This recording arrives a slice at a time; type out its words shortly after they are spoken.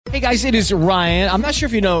Hey guys, it is Ryan. I'm not sure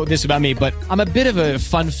if you know this about me, but I'm a bit of a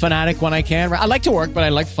fun fanatic when I can. I like to work, but I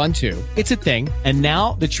like fun too. It's a thing. And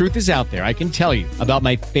now the truth is out there. I can tell you about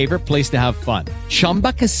my favorite place to have fun.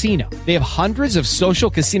 Chumba Casino. They have hundreds of social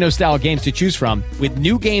casino style games to choose from with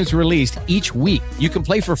new games released each week. You can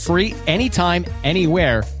play for free anytime,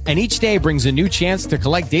 anywhere. And each day brings a new chance to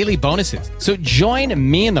collect daily bonuses. So join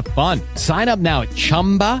me in the fun. Sign up now at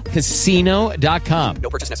ChumbaCasino.com. No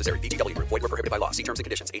purchase necessary. VGW. Void where prohibited by law. See terms and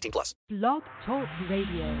conditions. 18 plus. Blog Talk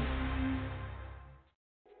Radio.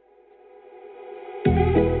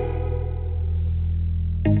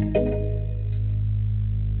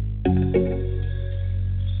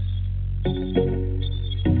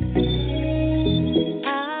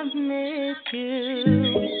 I've missed you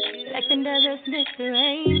like the deserts miss the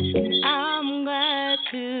rain, and I'm glad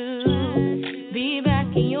to be back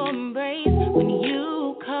in your embrace. When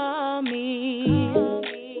you call me,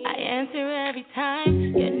 I answer every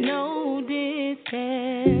time, yet no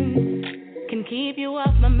distance can keep you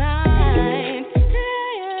off my mind.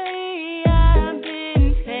 Lately I've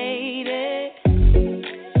been faded,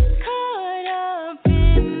 caught up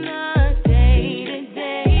in the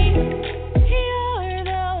day-to-day. You're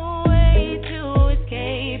the way to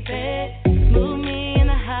escape it, move me in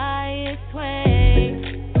the highest way.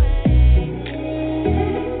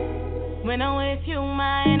 When I'm with you,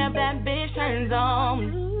 my inner bad bitch turns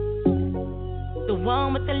on. The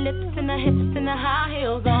one with the lips and the hips and the high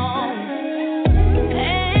heels on.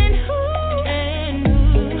 And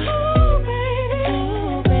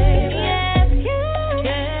baby, yes, you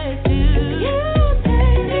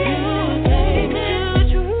take me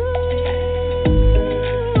true.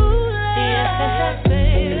 Yes,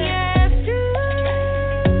 baby, yes, true.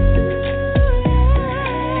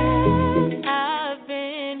 I've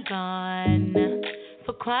been gone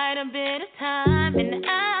for quite a bit of time, and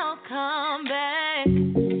I'll come back.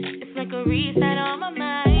 It's like a reset on my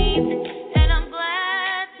mind, and I'm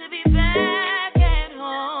glad to be back at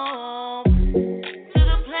home, to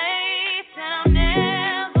the place that I'll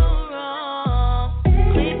never roam.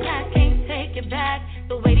 Click clack, can't take it back.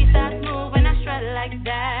 The way these thoughts move when I strut like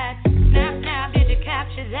that. Snap, snap, did you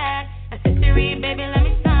capture that? Accessory, baby, let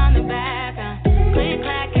me sound the back. Click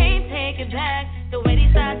clack, can't take it back. The way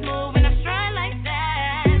these thoughts move when I strut like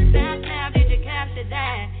that. Snap, snap, did you capture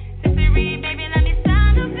that? Accessory, baby, let me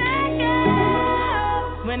sound the back.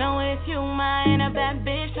 When I'm with you, my inner bad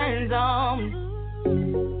bitch turns on.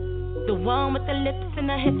 The one with the lips and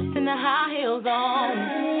the hips and the high heels on.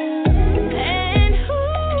 And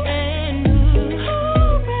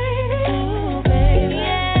baby,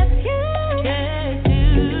 yes, you take me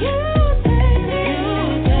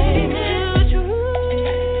true.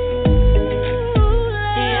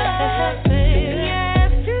 Yes, baby,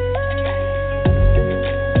 yes, true.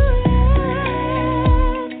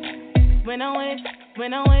 When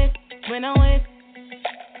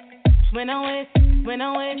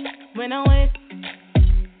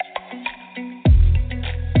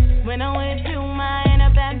I'm with you, my inner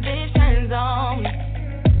bad bitch turns on.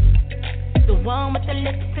 The one with the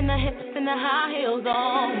lips and the hips and the high heels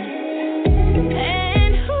on.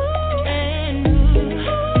 And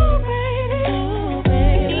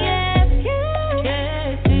baby, yes, you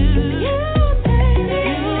take me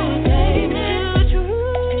true.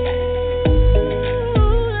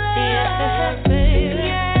 Yes, baby,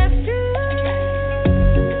 yes, true.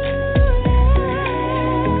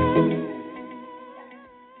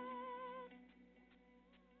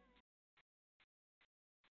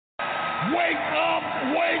 Wake up,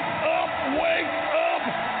 wake up, wake up,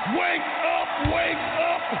 wake up, wake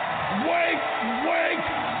up,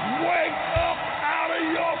 wake up out of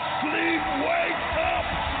your sleep, wake up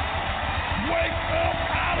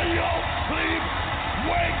out of your sleep,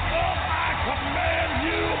 wake up, I command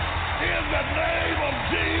you in the name of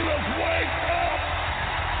Jesus, wake up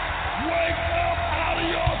out of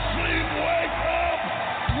your sleep, wake up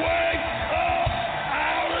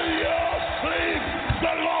out of your sleep.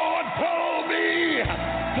 The Lord told me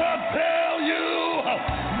to tell you,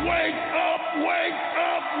 wake up, wake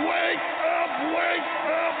up, wake up, wake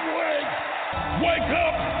up, wake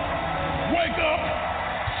up, wake up,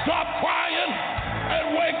 stop crying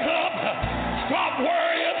and wake up, stop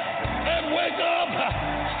worrying and wake up,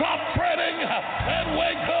 stop fretting and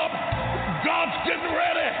wake up. God's getting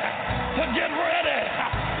ready to get ready,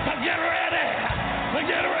 to get ready, to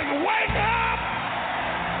get ready. Wake up!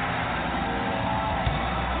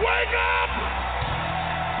 Wake up!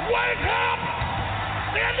 Wake up!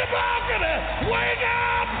 In the balcony! Wake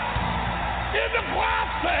up! In the choir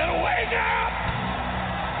stand! Wake up!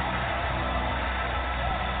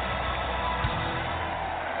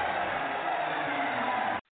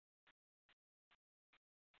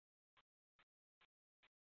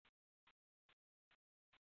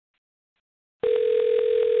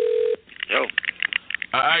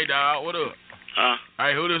 Hey, dog, what up? Huh?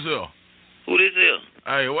 Hey, who this is? Who this is?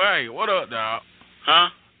 Hey, wait, what up, dog? Huh?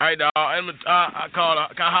 Hey, dog, I called.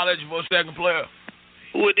 Can I holler at you for a second, player?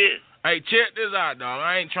 Who it is? Hey, check this out, dog.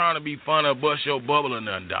 I ain't trying to be funny or bust your bubble or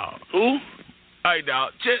nothing, dog. Who? Hey,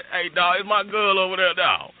 dog, hey, dog, it's my girl over there,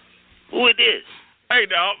 dog. Who it is? Hey,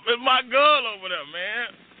 dog, it's my girl over there, man.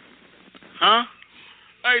 Huh?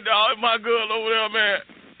 Hey, dog, it's my girl over there, man.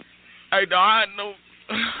 Hey, dog, I know.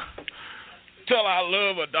 Tell her I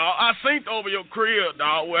love her, dog. I synced over your crib,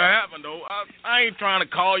 dog. What happened, though? I ain't trying to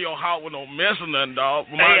call your house with no mess or nothing, dog.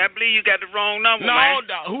 Hey, I believe you got the wrong number, man. No,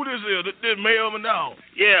 dog. Who this is? This Melvin, dog.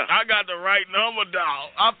 Yeah. I got the right number,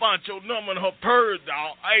 dog. I found your number in her purse,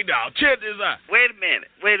 dog. Hey, dog, check this out. Wait a minute.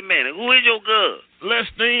 Who is your girl?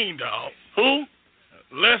 Lestine, dog. Who?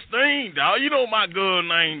 Lestine, dog. You know my girl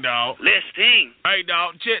name, dog. Lestine. Hey,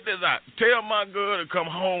 dog, check this out. Tell my girl to come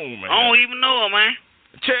home, man. I don't even know her, man.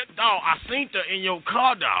 Check, dog. I seen her in your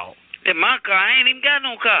car, dog. In my car? I ain't even got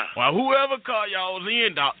no car. Well, whoever car y'all was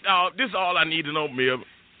in, dog, this is all I need to know, Melvin.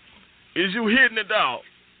 Is you hitting it, dog?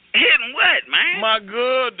 Hitting what, man? My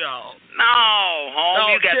girl, dog. No, home,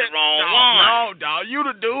 Dog, you got the wrong one. No, dog, you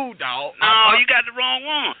the dude, dog. No, you got the wrong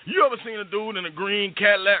one. You ever seen a dude in a green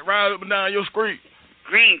Cadillac ride up and down your street?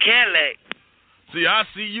 Green Cadillac? See, I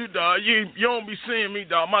see you, dog. You don't be seeing me,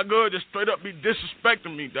 dog. My girl just straight up be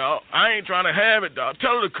disrespecting me, dog. I ain't trying to have it, dog.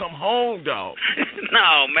 Tell her to come home, dog.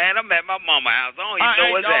 No, man, I'm at my mama's house. I don't even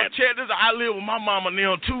know what's happening. Check this out. I live with my mama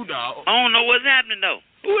now, too, dog. I don't know what's happening, though.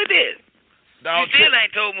 Who it is? Dog, you still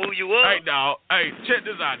ain't told me who you was. Hey, dog. Hey, check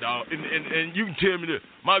this out, dog. And you can tell me this.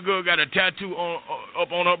 My girl got a tattoo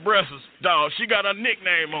up on her breasts, dog. She got a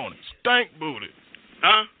nickname on it. Stank Booty.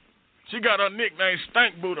 Huh? She got her nickname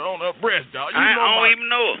Stank Booty on her breast, dog. I don't even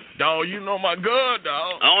know her. Dog, you know my girl,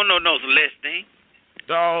 dog. I don't know no Celestine.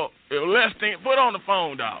 Dog, if Celestine, put on the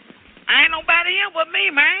phone, dog. I ain't nobody here but me,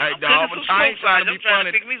 man. Hey, dog, I ain't trying to be funny. I'm trying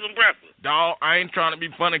to pick me some breakfast. Dog, I ain't trying to be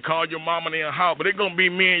funny, call your mama in the house, but it's going to be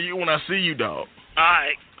me and you when I see you, dog. All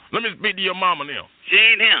right. Let me speak to your mama now. She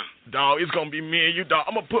ain't here. Dog, it's going to be me and you, dog.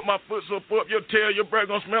 I'm going to put my foot so up your tail, your breath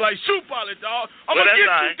going to smell like shoe polish, dog. I'm going to get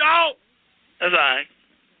you, dog. That's all right.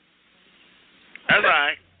 That's all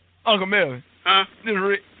right. Uncle Melvin. Huh? This is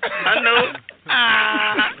Rick. I know.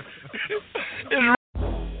 This is Rick.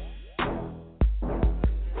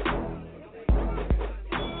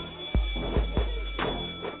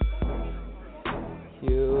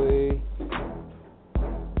 Huey.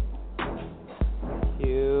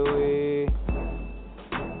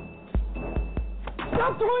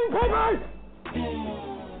 Stop throwing papers!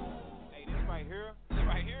 Hey, this right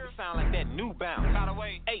here sound like that new bounce. By the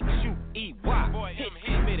way, H-U-E-Y. Boy, hit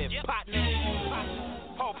me that partner.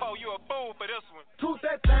 Po, you a fool for this one. Toot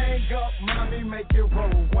that thing up, mommy, make it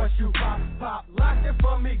roll. Once you pop, lock it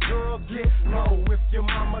for me, girl, get low. If your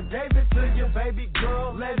mama gave it to you, baby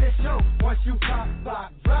girl, let it show. Once you pop,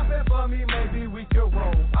 drop it for me, maybe we can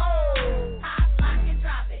roll. Oh! Pop, lock, and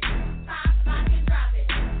drop it. Pop, lock, and drop it.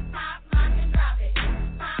 Pop, lock, and drop it.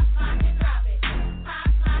 Pop, lock, and drop it. Pop,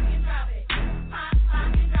 lock, and drop it. Pop,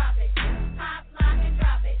 lock, and drop it. Pop, lock, and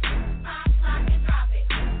drop it. Pop, lock, and drop it.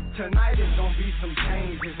 Tonight is gonna be some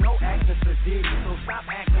changes, no acting sedity, so stop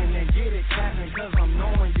acting and get it clapping, cause I'm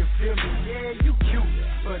knowing you feel me. Yeah, you cute,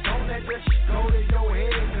 but don't let this go to your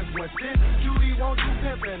head, cause what this cutie won't do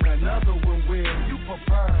pimpin', another one will. You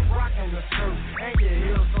prefer rockin' the skirt and your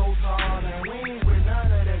heels so tall, and we ain't with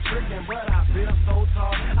none of that trickin', but I feel so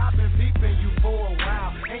tall. I've been peeping you for a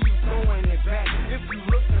while, and you throwing it back. If you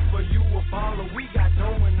looking for you a baller, we got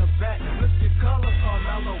dough in the back. Look, your color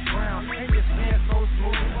Carmelo Brown, and your skin so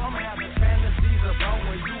smooth. I'm having fantasies about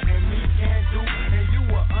what you and me can do, and you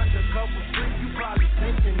a undercover freak, you probably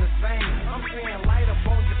thinking the same. I'm saying light up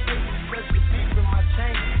on your face, because you're deep in my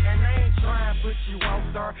chain, and I ain't trying to put you out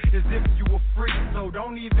there as if you a freak, so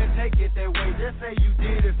don't even take it that way, just say you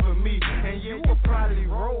did it for me, and you will probably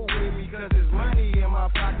roll with me, cause there's money in my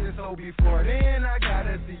pocket, so before then I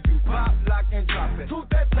gotta see you pop, lock, and drop it. Toot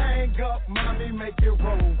that thing up, mommy, make it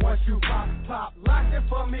roll. Once you pop, lock it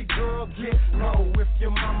for me, girl, get low. If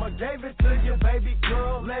your mama gave it to you, baby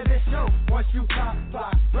girl, let it show. Once you pop,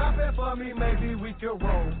 drop it for me, maybe we can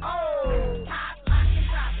roll. Oh! Pop, lock, and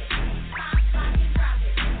drop it. Pop, lock, and drop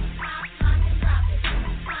it. Pop, lock, and drop it.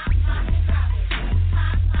 Pop, lock, and drop it.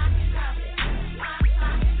 Pop, lock, and drop it. Pop,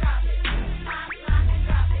 lock, and drop it. Pop, lock, and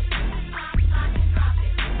drop it. Pop, lock, and drop it.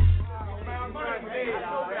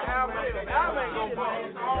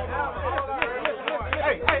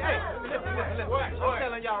 Hey, listen. I'm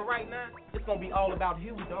telling y'all right now, it's gonna be all about about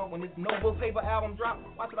Hugh, dog. When this Notebook Paper album drop,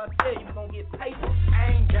 watch what I tell you, we gonna get paper.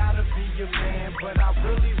 I ain't gotta be your man, but I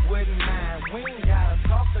really wouldn't mind. We ain't gotta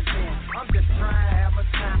talk again. I'm just trying to have a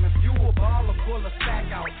time. If you a baller, pull a stack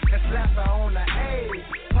out and slap her on the A.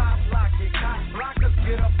 Pop, lock it, cop, blockers,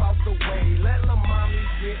 get up out the way. Let la mommy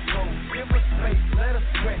get low. Give her space, let her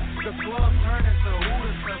sweat. The club turn into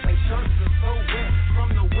Hooters, cause they shirts are so wet. From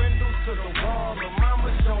the windows to the wall, the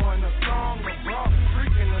mama showing a song, the bra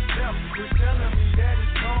freaking herself. You're telling me that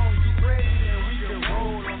it's gone. You ready and we can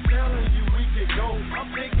roll. I'm telling you we can go.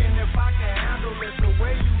 I'm thinking if I can handle it the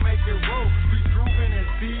way you make it roll. We grooving and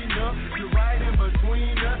speeding up. You're right in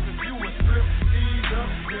between us. If you a strip teaser,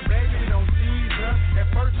 then baby don't tease us. At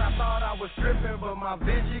first I thought I was stripping, but my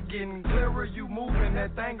vision getting clearer. You moving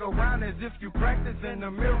that thing around as if you practice in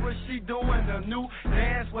the mirror. She doing the new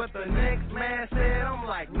dance what the next man said. I'm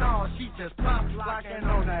like, no, she just pop locking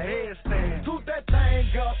on the headstand. Toot that thing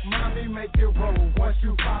up, mommy, make it roll. Once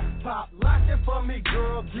you pop, lock it for me,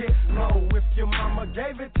 girl, get low. If your mama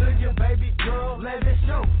gave it to you, baby girl, let it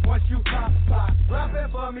show. Once you pop, drop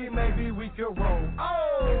it for me, maybe we could roll.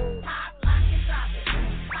 Oh, pop, lock it, drop it.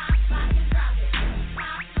 Pop, lock it, drop it.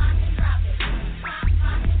 Pop, lock it, drop it. Pop,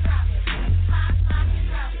 lock it, drop it. Pop, lock it,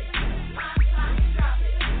 drop it. Pop, lock it, drop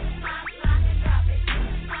it. Pop, lock it, drop it.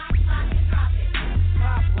 Pop, lock it, drop it.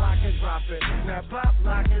 Pop, lock it, drop it. Now pop,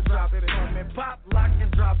 lock it, drop it. Pop, lock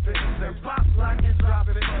it, drop it. Then pop, lock it, drop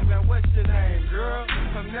it. Now what's your name, girl?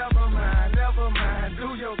 Never mind,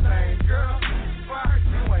 do your thing, girl. Fuck,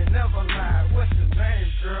 you ain't never lied. What's your name,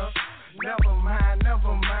 girl? Never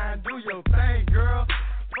mind, do your thing, girl.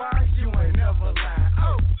 Fuck, you ain't never lied.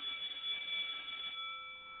 Oh.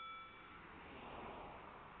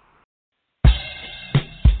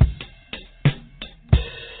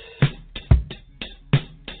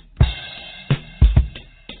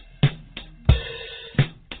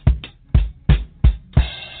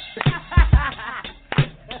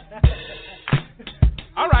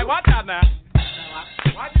 All right, watch out now.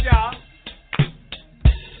 Watch it, y'all.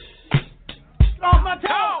 Get off my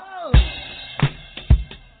toe.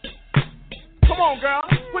 Come on, girl.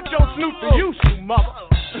 Put your snoot to use, you mother.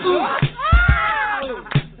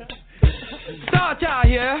 Star Child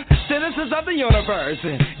here, citizens of the universe,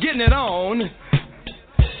 getting it on,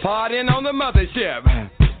 partying on the mothership.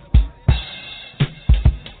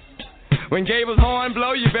 When Gable's horn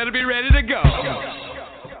blow, you better be ready to go.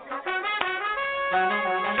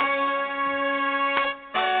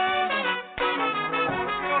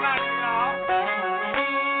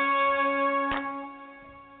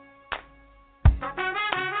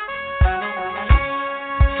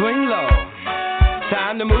 Swing low,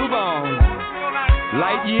 time to move on.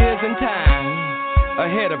 Light years and time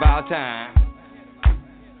ahead of our time.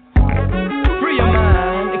 Free your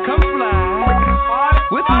mind and come fly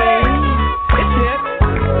with me. It's hip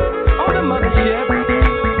on the mothership.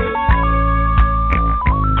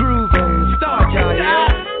 Grooving, Star Child, yeah.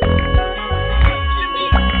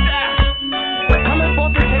 Coming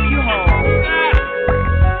forth to take you home.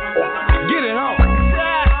 Get it on. I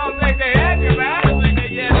don't think they had you, man. I don't think they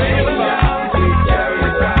yet.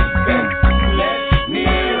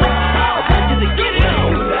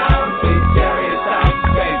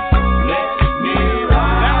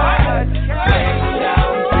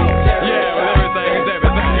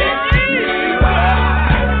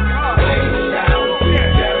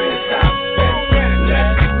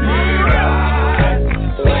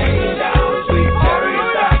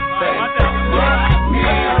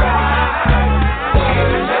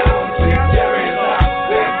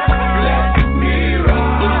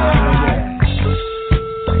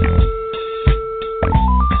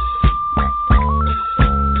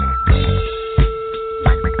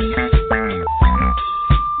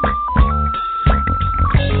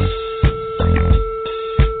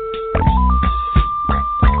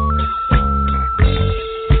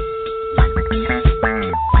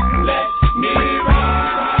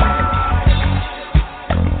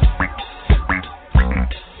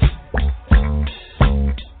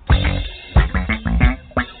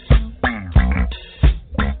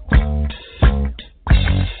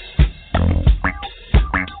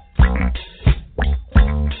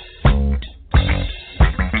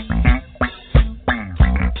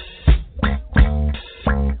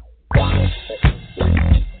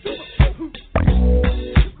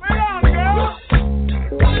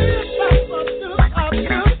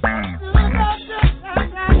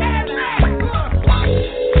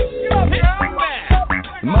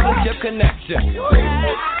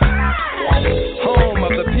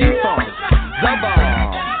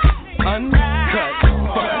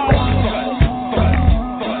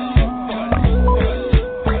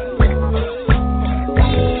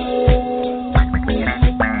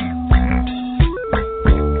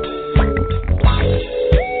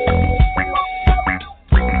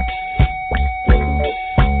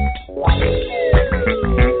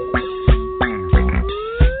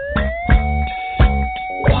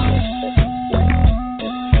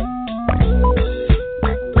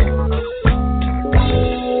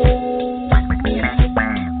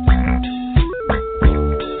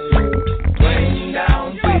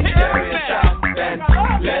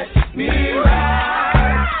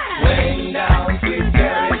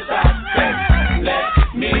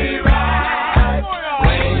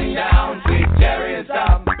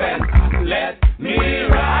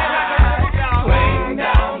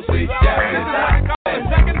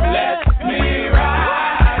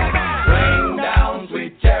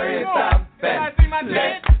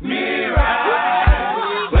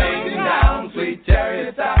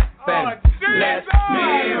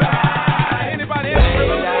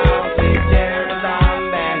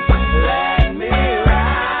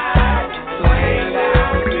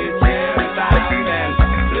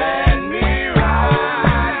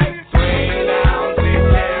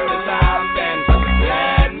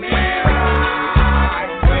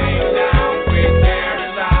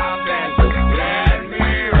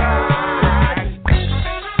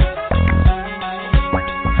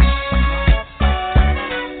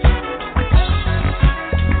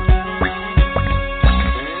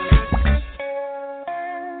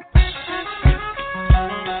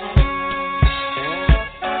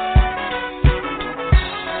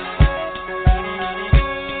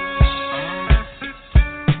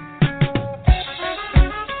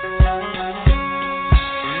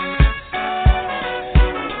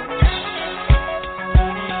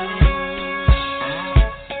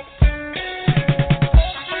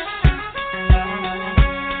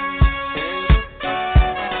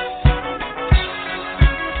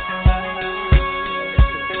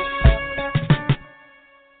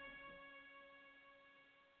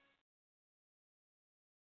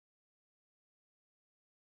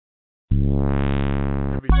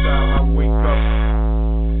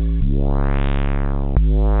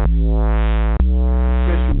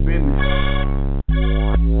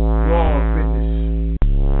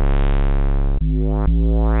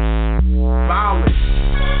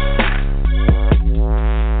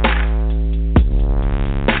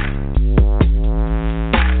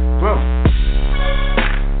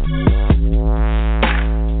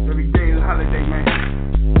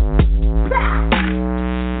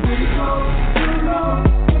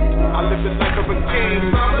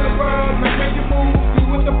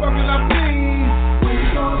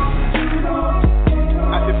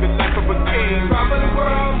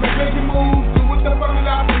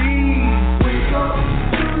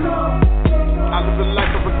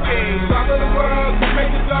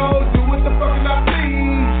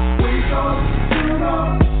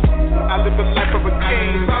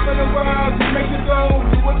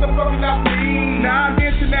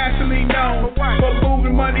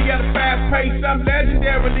 race, I'm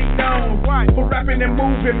legendarily known for rapping and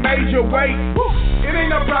moving major weight. It ain't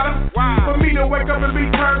no problem for me to wake up and be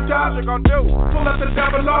turned up. Pull up the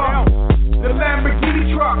double R, the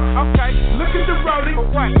Lamborghini truck. Okay, look at the rolling.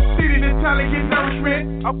 City the talent get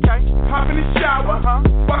nourishment. Okay, hop in the shower,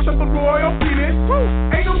 wash up the royal penis.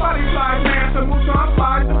 Ain't nobody fly, man. So move on,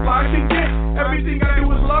 fly to get. Everything I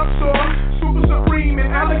do is Luxor, super supreme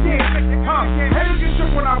and elegant. Haters get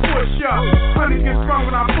shook when I push up. Honeys get strong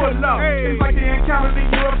when I pull up. It's like they encountered the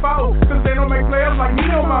UFO, cause they don't make players like me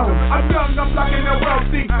no more. I'm young, I'm blocking the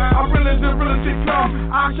wealthy. I'm real as the real shit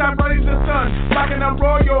come. I shine bright as the sun. Blocking the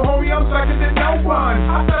royal, homie, I'm second to no one.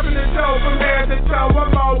 I step in the toe from head to toe.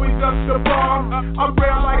 I'm always up to bar. I'm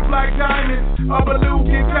real like black diamonds. A balloon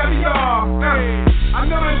get caviar. I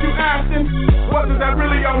know that you asking, what does that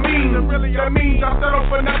really all mean? That means I settle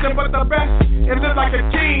for nothing but the best and live like a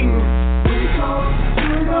king.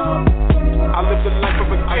 I live the life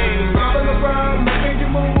of a king. Travel the world, making you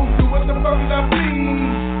move, do what the fuck I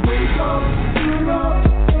please.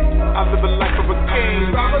 I live the life of a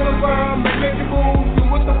king. Travel the world, making you move, do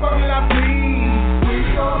what the fuck I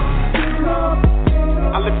please.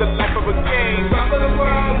 I live the life of a king. Travel the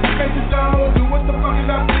world, make you do what the fuck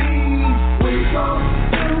I please.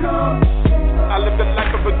 I live the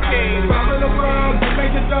life of a king. Travel the world,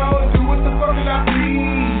 make you do what the fuck I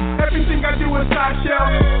please. Everything I do is top shelf.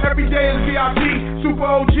 Every day is VIP. Super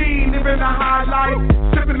OG, living a high life.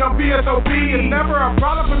 Sipping on VSOP. It's never a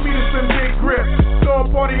problem for me to spend big grip. Throw a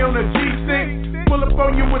party on the G6. Pull up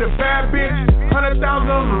on you with a bad bitch. 100,000 on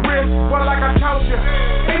the wrist. Well, like I told you,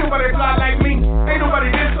 ain't nobody fly like me. Ain't nobody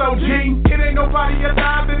this OG. It ain't nobody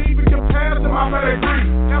alive that even compares to my pedigree.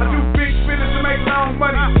 I do big business to make long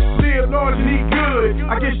money. Live large and eat good.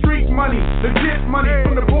 I get street money, legit money.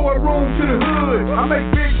 From the boardroom to the hood. I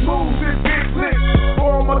make big moves and big flips.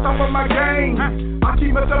 All on top of my game. I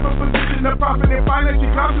keep myself in position to profit and financially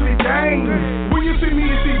constantly gain. When you see me,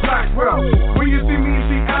 you see black wealth. When you see me, you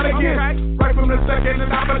see elegance. Right from the second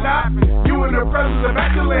and I'm alive. You in the presence of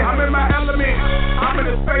excellence. I'm in my element. I'm in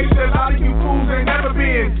a space that a lot of you fools ain't never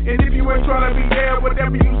been. And if you ain't trying to be there,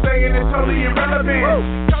 whatever you saying is totally irrelevant.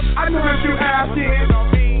 I know that you asking,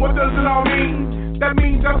 what does it all mean? That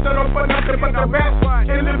means I'm settled for nothing but the best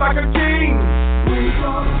and live like a king.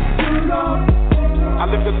 I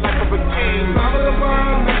live the life of a king. Travel the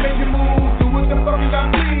world, make you move, do what the fuck I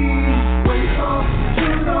please.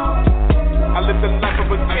 I live the life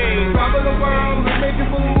of a king. Travel the world, make you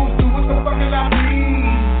move, do what the fuck I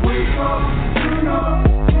please.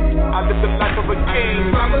 I live the life of a king.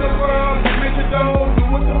 Travel the world, make you do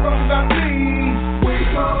what the fuck I please.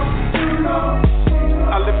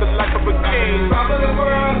 I live the life of a king. Travel the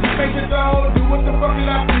world, make you do what the fuck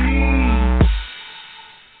I please.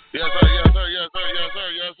 Yes, sir, yes, sir, yes, sir, yes,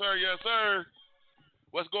 sir, yes, sir, yes, sir.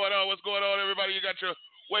 What's going on? What's going on, everybody? You got your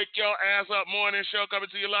Wake Your Ass Up morning show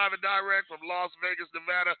coming to you live and direct from Las Vegas,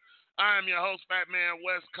 Nevada. I am your host, Fat Man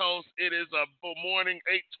West Coast. It is a morning,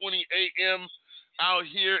 8:20 a.m. out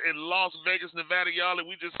here in Las Vegas, Nevada, y'all,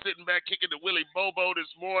 and we just sitting back kicking the Willie Bobo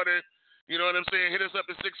this morning. You know what I'm saying? Hit us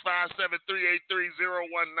up at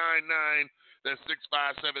 657-383-0199. That's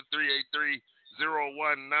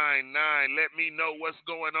 657-383-0199. Let me know what's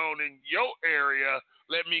going on in your area.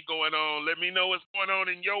 Let me know what's going on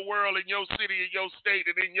in your world, in your city, in your state,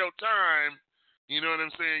 and in your time. You know what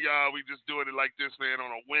I'm saying, y'all? We just doing it like this, man,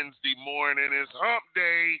 on a Wednesday morning. It's hump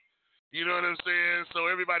day. You know what I'm saying? So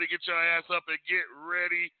everybody get your ass up and get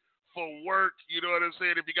ready for work. You know what I'm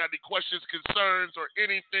saying? If you got any questions, concerns, or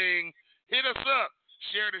anything, hit us up.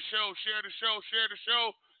 Share the show, share the show, share the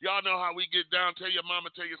show. Y'all know how we get down. Tell your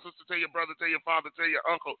mama, tell your sister, tell your brother, tell your father, tell your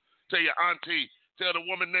uncle, tell your auntie, tell the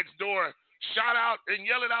woman next door. Shout out and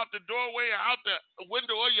yell it out the doorway or out the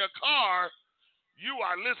window of your car. You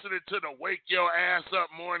are listening to the Wake Your Ass Up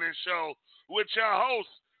morning show with your host,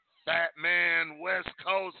 Fat Man West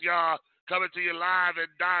Coast, y'all. Coming to you live and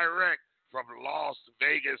direct from Las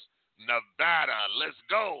Vegas, Nevada. Let's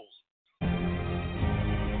go.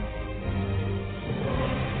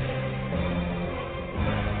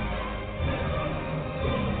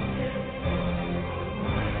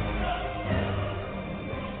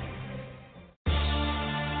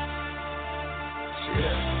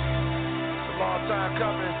 Time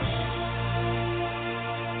coming.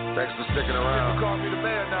 Thanks for sticking around. People call me the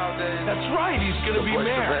mayor nowadays. That's right, he's gonna be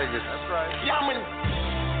mayor. Vegas. That's right. Yaman.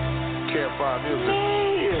 Campfire music.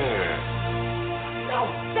 Yeah. Now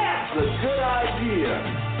that's a good idea.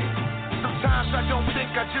 Sometimes I don't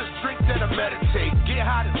think, I just drink, then I meditate. Get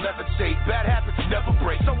high and levitate, bad habits never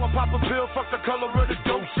break. So I pop a pill, fuck the color of the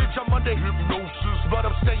dosage. I'm under hypnosis, but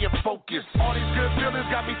I'm staying focused. All these good feelings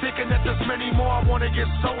feelings got me thinking that there's many more. I wanna get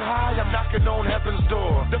so high, I'm knocking on heaven's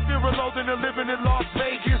door. The fear of loathing and living in Las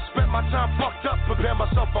Vegas. Spent my time fucked up, prepare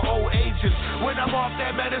myself for old ages. When I'm off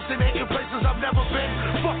that medicine, ain't in places I've never been.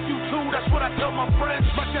 Fuck you too, that's what I tell my friends.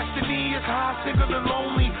 My destiny is high, single and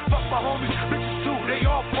lonely. Fuck my homies, bitches too, they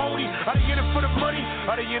all phony. Are they in it for the money?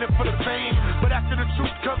 Are they in it for the fame? But after the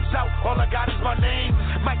truth comes out, all I got is my name.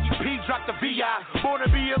 Mikey P dropped the VI. Born to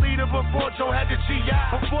be a leader before Joe had the GI.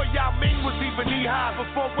 Before Yao Ming was even knee-high.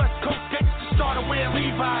 Before West Coast gangsters started wearing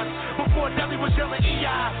Levi's. Before Nelly was yelling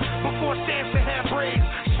EI. Before Samson had braids.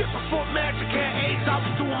 Shit, before Magic had AIDS, I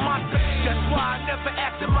was doing my thing. That's why I never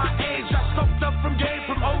acted my age. I soaked up from game,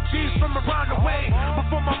 from OGs from around the way.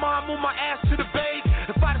 Before my mom moved my ass to the bay.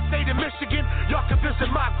 If I'd have stayed in Michigan, y'all could visit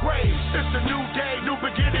my grave. It's a new day, new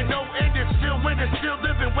beginning, no ending. Still winning, still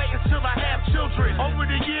living, wait until I have children. Over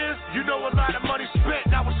the years, you know a lot of money spent.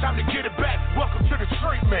 Now it's time to get it back. Welcome to the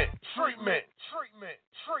treatment. Treatment. Treatment.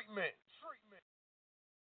 Treatment. Treatment.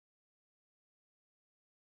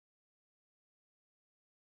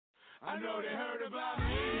 I know they heard about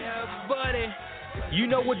me. Yeah, buddy. You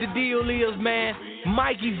know what the deal is, man.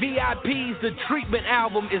 Mikey VIP's The Treatment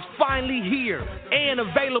album is finally here and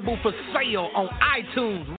available for sale on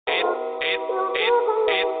iTunes.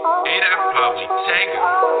 That's probably Tango.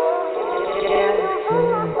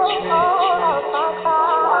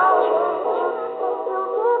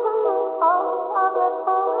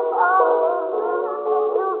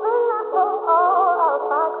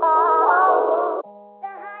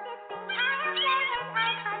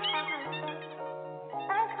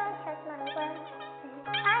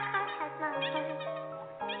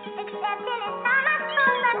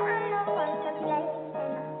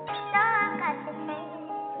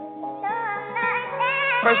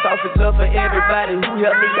 First off, it's up for everybody who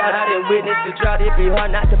helped me out. I didn't witness the drought. It'd be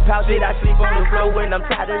hard not to pout it. I sleep on the floor when I'm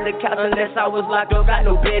tired of the couch. Unless I was locked up, got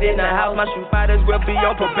no bed in the house. My shoe fighters will be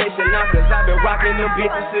on probation now, cause I've been rocking them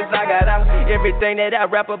bitches since I got out. Everything that I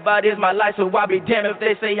rap about is my life, so I'll be damned if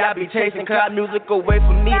they say I be chasing cloud music away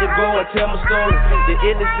from me to go and tell my story. The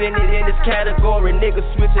illest in it in this category. Niggas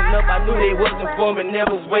switching up, I knew they wasn't for me.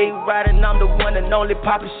 Never wave riding, I'm the one and only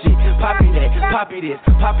poppy shit. Poppy that, poppy this,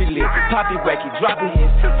 poppy lit, poppy wacky, dropping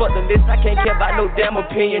hits. Fuck the list, I can't care about no damn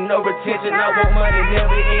opinion, no retention. I want money,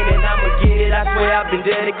 never end, and I'ma get it. I swear I've been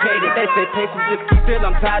dedicated. They say patience just keep still,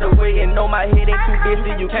 I'm tired of waiting. No, my head ain't too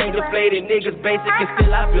busy, you can't deflate it. Niggas basic and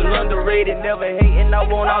still I feel underrated. Never hating, I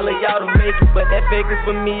want all of y'all to make it. But that fake is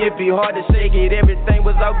for me, it be hard to shake it. Everything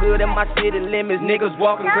was all good in my city limits. Niggas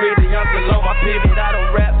walking crazy, I'm still on my pivot. I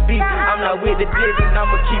don't rap beef, I'm not with the digging.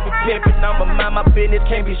 I'ma keep it pimping, I'ma mind my business.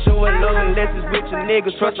 Can't be showing love unless it's with your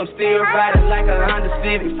niggas. Trust I'm still riding like a Honda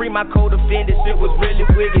Civic. Free my co-defendant, shit was really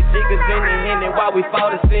wicked. Niggas in the end and while we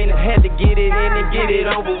fought a sin, had to get it in and get it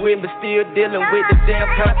over with, but still dealing with the damn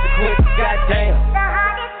consequences. Goddamn,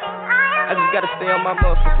 I just gotta stay on my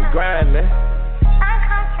motherfucking grind, man.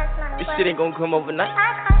 This shit ain't gonna come overnight.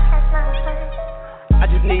 I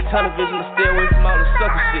just need tunnel vision to stay away from all the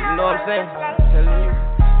sucker shit. You know what I'm saying? I'm telling you,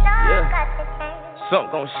 yeah.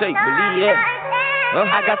 Something gon' shake, believe that.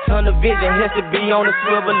 I got ton of vision, has to be on the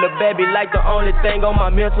swivel. The baby like the only thing on my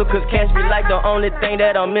mental, cause cash be like the only thing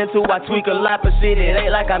that I'm into. I tweak a lot, but shit, it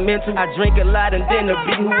ain't like I meant to. I drink a lot and then to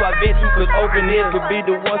be who I been to, cause open ears could be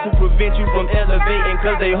the ones who prevent you from elevating,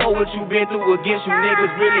 cause they hold what you been through against you.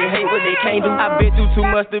 Niggas really hate what they can't do. I been through too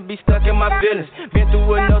much to be stuck in my feelings. Been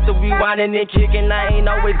through enough to be whining and kicking. I ain't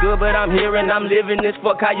always good, but I'm here and I'm living this.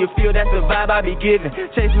 Fuck how you feel, that's the vibe I be giving.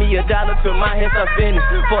 Chase me $1 till my hands are finished.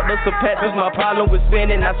 Fuck those patches, my problem with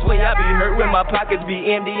spending. I swear I be hurt when my pockets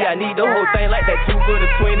be empty. I need the whole thing like that 2 for the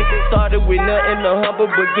 20. Started with nothing, the humble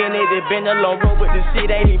beginning. It been a long road, but this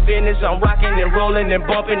shit ain't even finished. I'm rocking and rolling and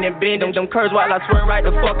bumping and bending. Them curves while I swear right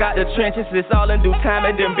the fuck out the trenches. It's all in due time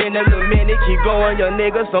and then been a little minute. Keep going, young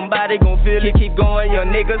nigga, somebody gon' feel it. Keep going,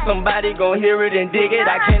 young nigga, somebody gon' hear it and dig it.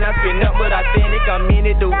 I cannot spin up, but authentic. I'm in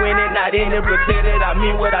it to win it, not in it pretending. I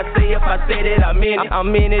mean what I say, if I said it, I mean it.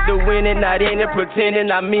 I'm in it to win it, not in it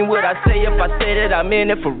pretending. I mean what I say, if I said it, I mean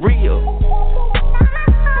it for real.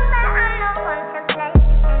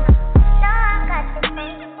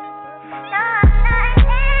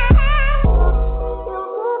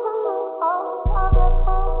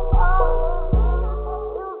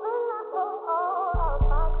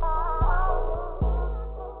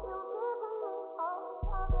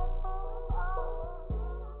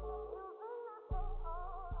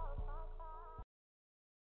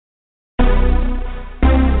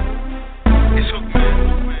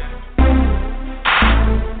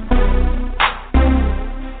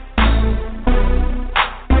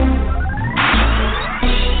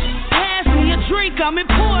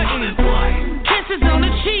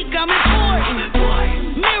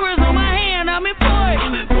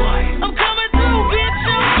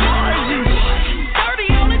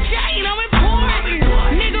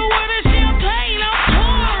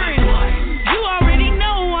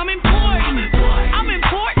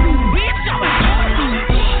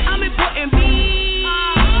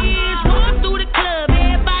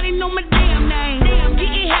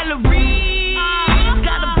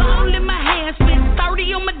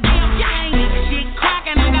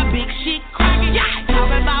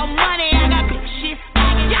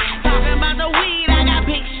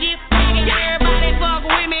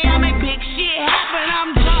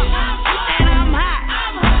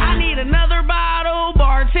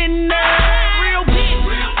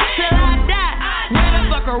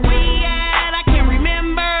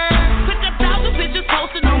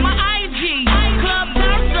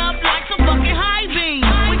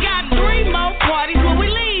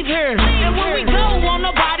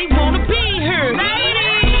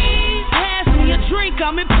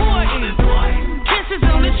 important. Kisses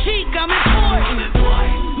on the cheek, I'm important.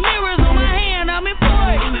 Mirrors on my hand, I'm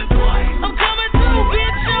important. I'm coming through,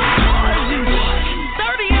 bitch, I'm gorgeous.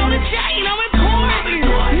 30 on the chain, I'm important.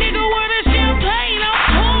 Nigga, where the champagne, I'm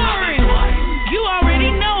pouring. You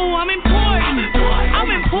already know I'm important.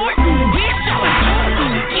 I'm important, bitch, I'm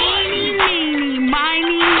important. Eeny, meeny,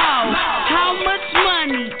 miny, mo. How much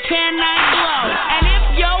money can I blow? And if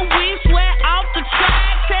your wish went off the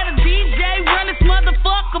track, tell the DJ run this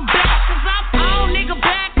motherfucker back. Cause I'm all nigga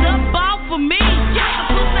backed up off of me. Yeah,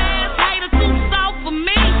 the pussy ass hater too soft for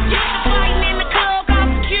me. Yeah, fighting in the club, got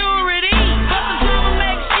security. But the drama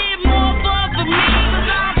make shit more fun for me. Cause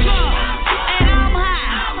I'm drunk and I'm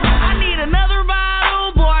high. I need another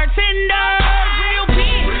bottle, bartender, real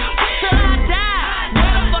bitch, till I die.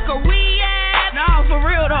 Where the fuck are we at? Nah, for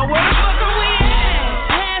real though, where the fuck are we at?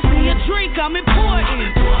 Pass me a drink, I'm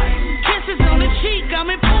important. Kisses on the cheek, I'm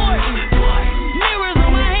important. Mirrors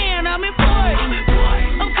on my hand, I'm important.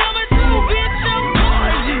 I'm coming through, bitch, I'm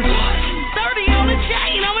gorgeous. 30 on the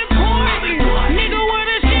chain, I'm important. Nigga, where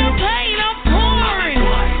the champagne, I'm pouring.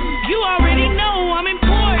 You already know I'm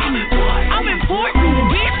important. I'm important,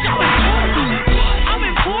 bitch, I'm important. I'm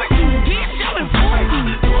important, bitch, I'm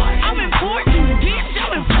important. I'm important, bitch,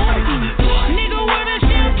 I'm important. Nigga, where the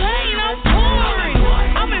champagne, I'm pouring.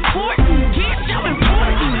 I'm important, bitch, I'm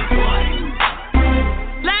important.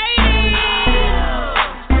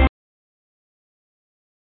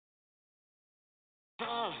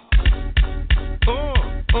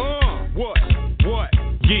 What?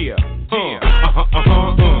 Yeah.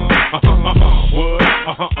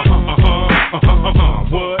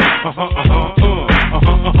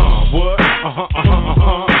 What?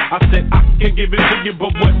 I said I can give it to you,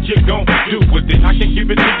 but what you gon' do with it? I can give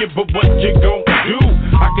it to you, but what you gon' do?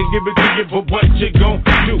 I can give it to you, but what you gon'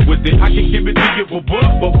 do with it? I can give it to you, but what?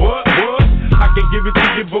 I can give it to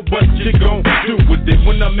you, but what you gon' do with it?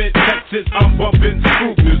 When I'm in Texas, I'm bumping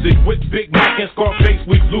screw music with Big Mike and Scarface,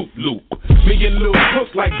 we loop. Me and Lil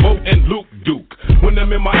Cook like Bo and Luke Duke. When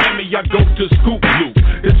I'm in Miami, I go to Scoop Loop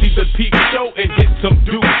to see the peep show and get some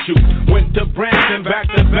dude shoot. Went to Branson back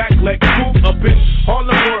to back like Scoop up in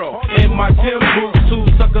Harlem World. In my Tim boots, two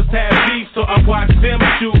suckers had beef, so I watched them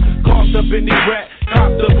shoot. Coughed up in the rat,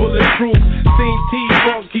 copped the bulletproof. Seen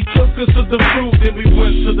T-Funk, he took us to the fruit. Then we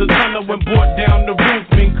went to the tunnel and brought down the roof.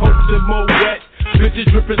 Mean coats and more wet. Bitches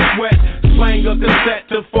dripping sweat, slang a cassette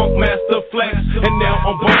to Funk Master Flex, and now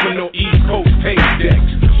I'm bumping on East Coast tape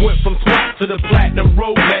decks. Went from SWAT to the platinum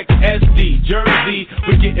Rolex, SD, Jersey,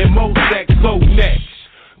 we getting more sex. Go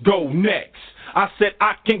next. I said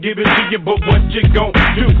I can give it to you, but what you gon'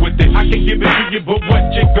 do with it? I can give it to you, but what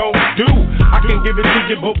you gon' do? I can give it to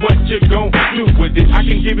you, but what you gon' do with it? I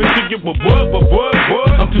can give it to you, but what?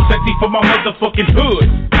 I'm too sexy for my motherfucking hood.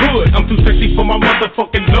 I'm too sexy for my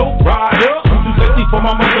motherfucking low rider. I'm too sexy for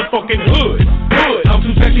my motherfucking hood. I'm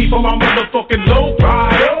too sexy for my motherfucking low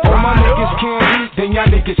rider. All my niggas can't eat, then y'all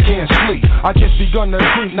niggas can't sleep. I just begun to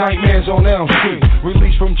creep nightmares on Elm Street.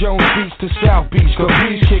 Released from Jones Beach to South Beach.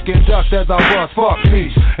 Caprice kicking dust as I run. Fuck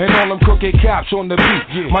peace, and all them crooked cops on the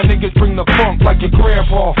beat. My niggas bring the funk like your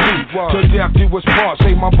grandpa feet. To death do us part,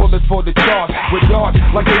 save my bullets for the charts. With darts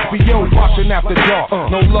like HBO watching after dark.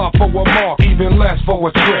 No love for a mark, even less for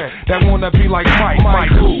a trick. That wanna be like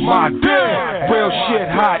Mike who? My dick. Real shit,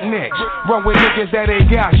 hot nicks. Run with niggas that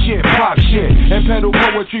ain't got shit, pop shit. And peddle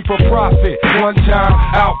poetry for profit. One time,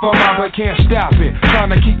 out for my but can't stop it.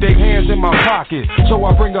 Trying to keep their hands in my pocket. So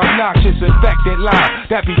I bring obnoxious, infected line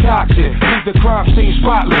that be toxic. The crime scene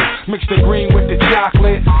spotless. Mix the green with the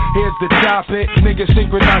chocolate. Here's the topic. Niggas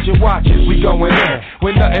synchronize your watches. We going in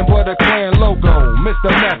with nothing but a clan logo.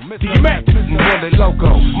 Mr. Meth, D-Mac, Bullet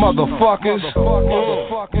Loco. Motherfuckers.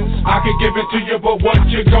 I can give it to you, but what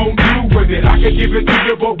you gon' do with it? I can give it to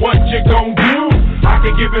you, but what you gon' do? I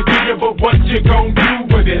can give it to you, but what you gon'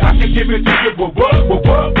 do with it? I can give it to you, but what?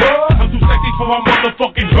 I'm too sexy for my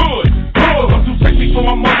motherfucking hood. I'm too sexy for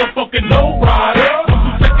my motherfucking low rider.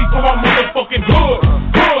 For my motherfucking hood.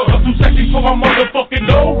 I'm too sexy for my motherfucking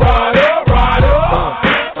low rider.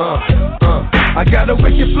 I got a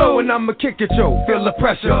wicked flow and I'ma kick it, yo. Feel the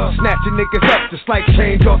pressure, snatching niggas up just like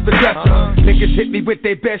change off the dresser. Niggas hit me with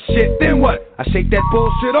their best shit, then what? I shake that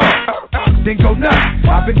bullshit off, then go nuts.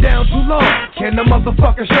 I've been down too long, can the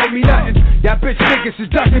motherfucker show me nothing? Y'all bitch niggas is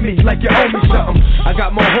ducking me like you owe me something. I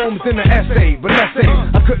got more homes than an essay, but let's say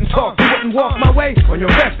I couldn't talk, you wouldn't walk my way on your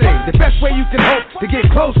best day. The best way you can hope to get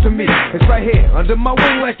close to me is right here, under my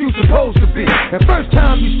wing like you supposed to be. And first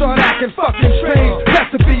time you start acting fucking strange, that's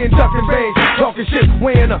to be in ducking range. Talking shit,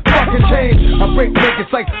 weighing a fucking can change. I break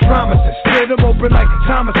niggas like promises, split them open like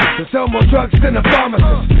Thomases, and sell more drugs than a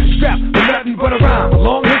pharmacist. Strapped with nothing but a rhyme, a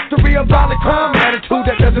long history of violent crime, attitude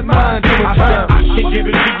that doesn't mind doing time. I can give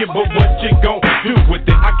it to you, but what you gon' do with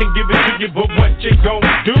it? I can give it to you, but what you gon'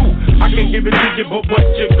 do? I can give it to you, but what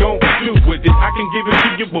you gon' do with it? I can give it to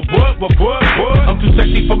you, but what? I'm too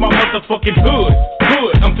sexy for my motherfucking hood.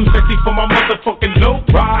 I'm too sexy for my motherfucking low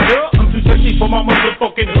rider. I'm too sexy for my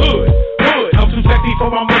motherfucking hood. I'm too sexy for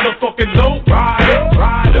my motherfucking low rider.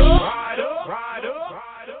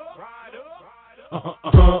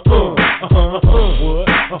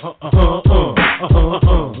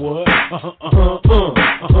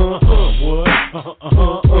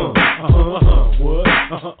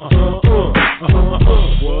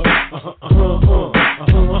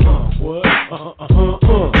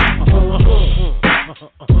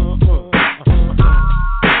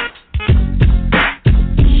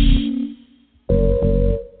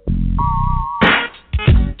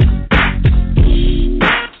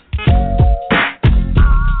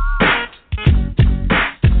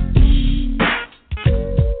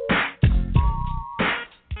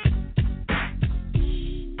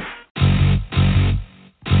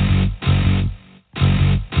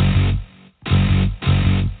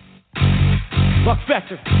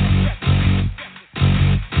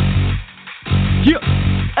 Yeah,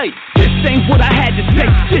 hey, this ain't what I had to say.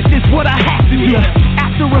 This is what I had to do.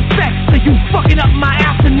 After effects, so you fucking up my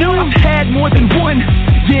afternoon. I've had more than one.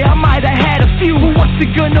 Yeah, I might have had a few. What's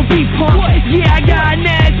it gonna be, punk? Yeah, I got an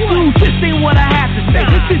attitude. This ain't what I have to say.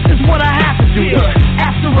 This is what I have to do.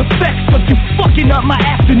 After effects, so you fucking up my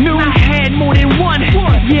afternoon. I had more than one.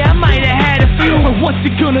 Yeah, I might have had a few. But what's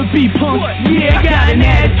it gonna be, punk? Yeah, I got an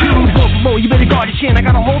attitude. You better guard your chin. I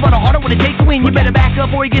got a whole lot of heart I wanna take you in. You better back up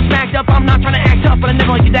or you get smacked up. I'm not trying to act up, but I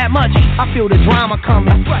never like you that much. I feel the drama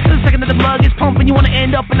coming. The second that the blood gets pumping, you wanna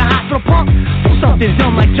end up in the hospital pump. Do something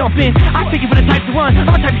dumb like jump in. I take you for the type to run. I'm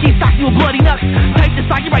the type to keep sock you a bloody nuts. Type to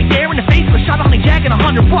sock you right there in the face with a shot on the jack and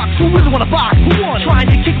 $100. Who really wanna box? Trying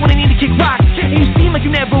to kick when they need to kick rock. And you seem like you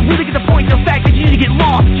never really get the point. The fact that you need to get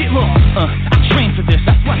lost. Get lost. I trained for this.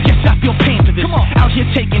 That's right. Yes, I feel pain for this. Come on. Out here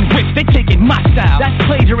taking risks. They taking my style. That's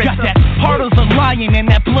plagiarism. Got that heart of a lion and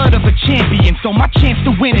that blood of a champion. So my chance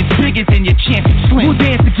to win is bigger than your chance to swim. We'll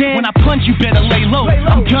dance again. When I punch, you better lay low.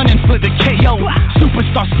 I'm gunning for the KO.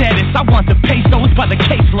 Superstar status. I want the pesos by the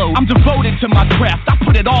caseload. I'm devoted to my craft. I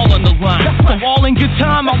put it all on the line. So all in good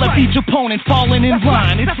time, I'll let each opponent falling in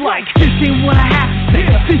line. It's like, this ain't what I have to say.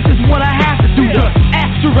 This is what I have to do. The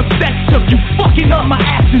after effects of you fucking up my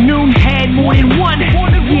afternoon. Had more than one.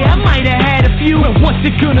 Yeah, I might have had a few. But what's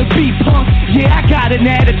it gonna be, punk? Yeah, I got an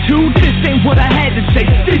attitude. This ain't what I had to say.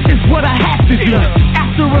 This is what I have to do.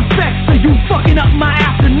 After effects of you fucking up my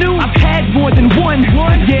afternoon. I've had more than one.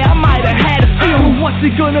 Yeah, I might have had a few. But what's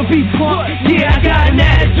it gonna be, punk? Yeah, I got an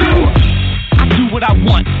attitude. I do what I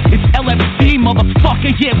want. It's LFC,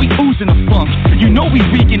 motherfucker. Yeah, we oozing a funk. You know we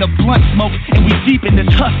reeking of blunt smoke, and we deep in this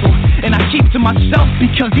hustle. And I keep to myself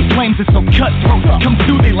because these flames are so cutthroat. Come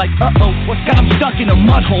through, they like, what's got them stuck in a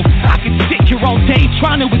mud hole? I could sit here all day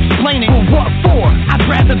trying to explain it. For what for? I'd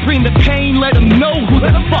rather bring the pain, let them know who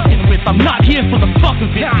they're fucking with. I'm not here for the fuck of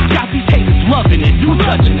it. Got these haters loving it, you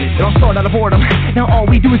touching it. It all started out of boredom. Now all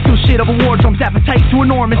we do is steal shit over wardrobes. Appetite too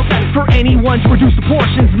enormous for anyone to reduce the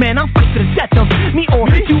portions. Man, I'm fighting to the death of me or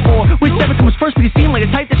you or whichever comes first. But you seem like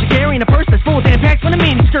a type that should carry in a purse that's full of damn packs when a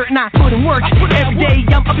mini skirt. And I put in work every day.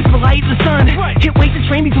 I'm up into the light of the sun. Can't wait to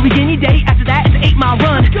train before we begin your day. After that, it's an 8-mile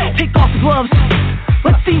run. Take off the gloves.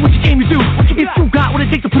 Let's see what you came to do. If you got what it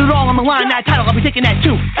takes to put it all on the line, that title, I'll be taking that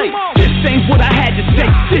too. Hey, this ain't what I had to say.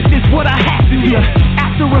 This is what I have to do.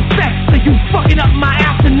 After effects, so you fucking up my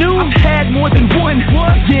afternoon. I've had more than one.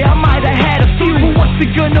 Yeah, I might have had a few. But what's it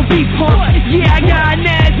gonna be, punk? Yeah, I got an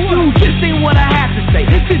attitude. This ain't what I have to say.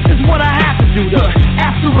 This is what I have to do.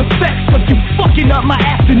 After effects, so you fucking up my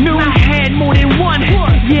afternoon. I had more than one.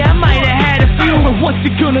 Yeah, I might have had a few. But what's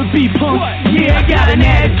it gonna be, punk? Yeah, I got an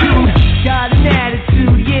attitude. Got an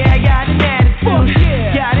attitude. Yeah, I got an attitude.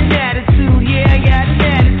 Got an attitude. Yeah, I got an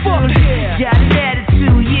attitude. Got an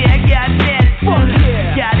attitude. Yeah, I got an attitude.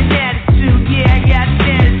 Got an attitude. Yeah, I got an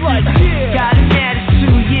attitude. Got an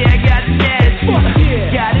attitude. Yeah, I got an attitude.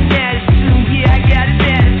 Got an attitude. Yeah, I got an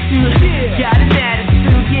attitude. Got an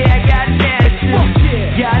attitude. Yeah, I got an attitude.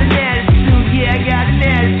 Got an attitude. Yeah, I got an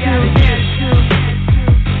attitude.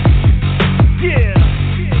 Yeah.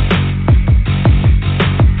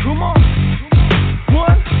 Come on.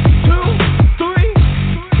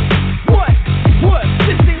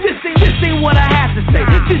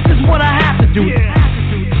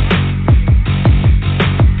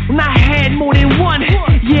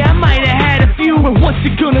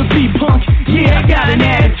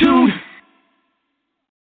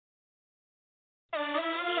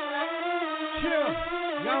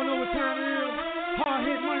 what time it is. Hard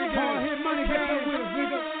hit money game. Catch up with us,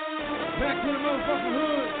 nigga. Back to the motherfucking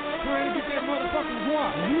hood. Trying to get that motherfucking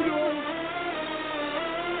guap. You know.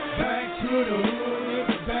 Back to the hood,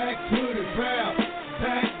 nigga. Back to the crowd.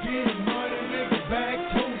 Back getting money, nigga. Back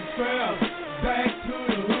to the crowd. Back to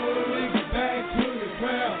the hood, nigga. Back to the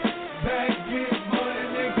crowd. Back getting money,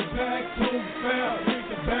 nigga. Back to the crowd.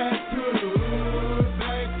 Nigga. Back to the hood.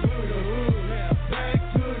 Back to the hood. Back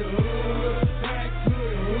to the hood. Back to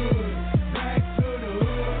the hood. Back to the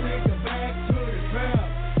hood, nigga. Back to the crowd.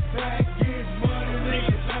 Back getting money,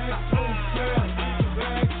 nigga. Back to the crowd.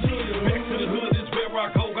 Back to the hood. Back to the hood is where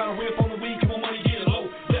I go. Got a rip on the weed, come on, money get low.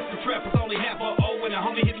 Left the trap is only half a O, and a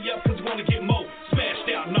homie hit me up cause we wanna get more. Smashed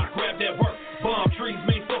out, not grab that work. Bomb trees,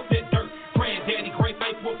 man, fuck that dirt. Granddaddy, great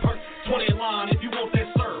faith with perk. 20 line if you want that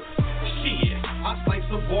serve. Shit, I slice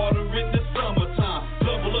some water in the summertime.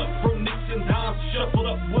 Double up from nicks and dimes. Shuffle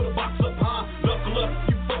up with a box of pine. Knuckle up,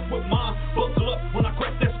 you fuck with mine. Buckle up when I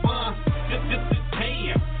crack that spine. This,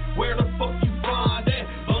 damn. Where the fuck you find that?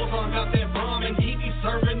 Lozon got that bomb and he be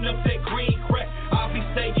serving up that green crack. I be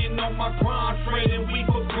staying on my grind, trading weed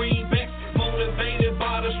for greenbacks. Motivated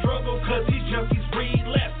by the struggle, cause these junkies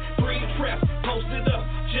relapse. 3 traps, posted up,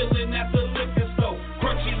 chilling at the liquor store.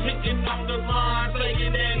 Crunchy hitting on the line,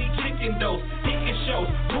 saying that he kicking those. Kicking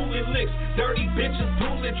shows, pulling licks, dirty bitches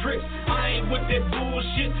pulling tricks. I ain't with that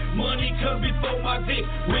bullshit, money comes before my dick.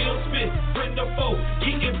 Real spit, friend or foe,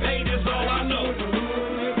 getting paid is all I know.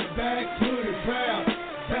 Back to the crowd,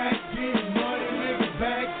 back getting money, nigga,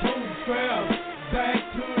 back to the crowd, back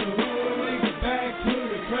to the hood, nigga, back to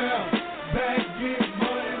the crowd, back getting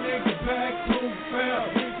money, nigga, back to the crowd,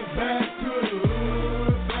 nigga, back to the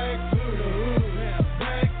hood, back to the hood,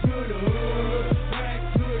 back to the hood, back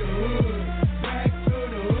to the hood, back to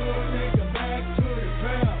the hood, nigga, back to the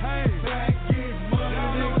crowd, back getting money,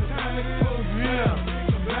 nigga, back to the crowd,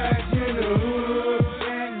 nigga, back in the hood, back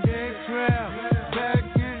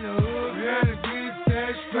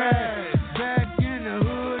that crowd. Back in the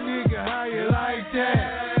hood, nigga, how you like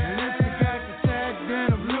that? And if you got the sack, then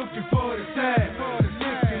I'm looking for the sack.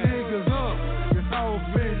 Lifting niggas up, it's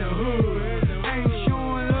off in the hood. Ain't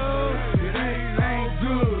showing love, it ain't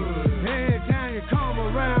good. Every time you come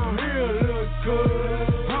around here, look good.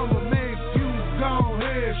 I'ma make you go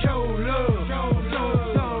ahead, show love. Show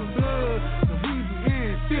some blood, cause we be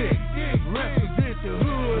in thick. Represent the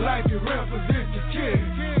hood like you represent your chick.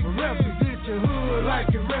 Represent your hood like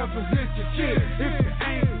you represent your chick. If you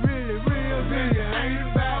ain't really real, then you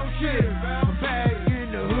ain't about shit. I'm back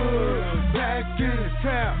in the hood, back in the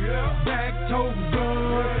trap, back toting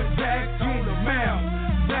guns, back in the mouth,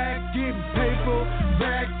 back getting paper,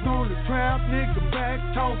 back on the trap, nigga, back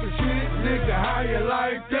talking shit, nigga, how you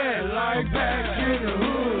like that? Like back in the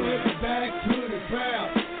hood, back to the crowd,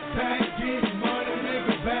 back getting money,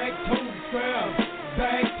 nigga, back to the crowd,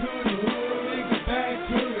 back to the hood, nigga, back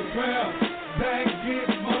to the crowd, back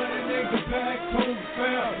getting money, nigga, back to the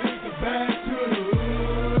crowd, nigga, back to the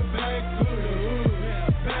hood, back to the hood,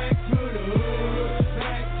 back to the hood,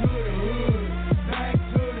 back to the hood, back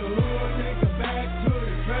to the hood, nigga, back to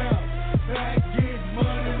the crowd, back getting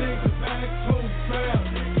money, nigga, back to the crowd,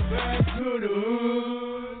 nigga, back to the hood.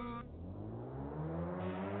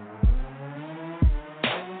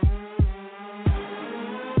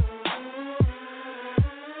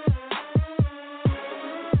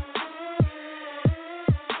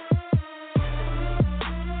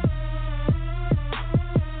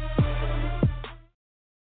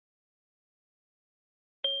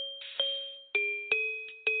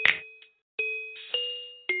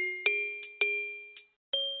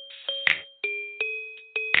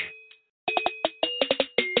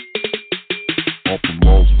 I'm from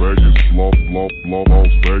Las Vegas, Las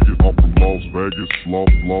Vegas. I'm from Las Vegas, Las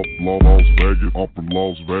Vegas. I'm from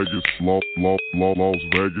Las Vegas, Las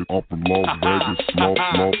Vegas. I'm from Las Vegas,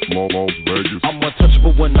 Las Vegas. I'm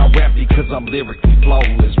untouchable when I rap because I'm lyrically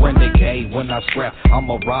flawless. Renegade when I scrap, I'm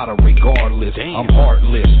a rider regardless. I'm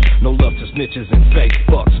heartless, no love to snitches and fake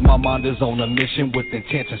fucks. My mind is on a mission with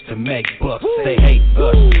intentions to make bucks. They hate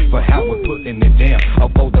us for how we're putting it down.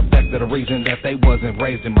 Avoid the fact of the reason that they wasn't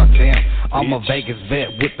raised in my town. I'm a Vegas vet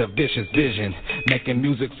with a vicious vision, making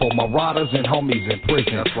music for my riders and homies in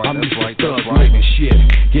prison. I'm used to thug living shit.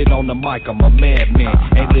 Get on the mic, I'm a madman.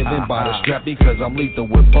 Ain't living by the strap because I'm lethal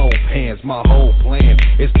with both hands. My whole plan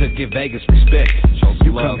is to give Vegas respect. You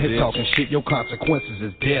You come here talking shit, your consequences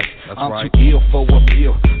is death. I'm too ill for a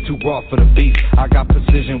pill, too raw for the beef. I got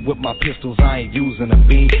precision with my pistols, I ain't using a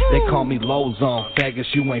beam. They call me low zone,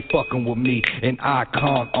 faggots, you ain't fucking with me. An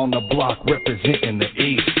icon on the block representing the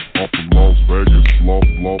East. I'm from Las Vegas, Las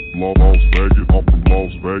Vegas. I'm from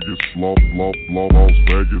Las Vegas, Las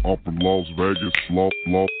Vegas. I'm from Las Vegas, Las Vegas. I'm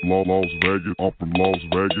from Las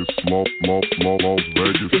Vegas, Las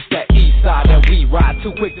Vegas. It's that east side that we ride,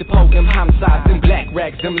 too quick to poke them homicides, them black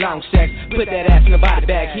rags, them long shacks. Put that ass in the body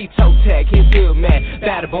bag, he toe tag, his good man.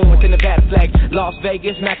 Batter bone within the Nevada flag. Las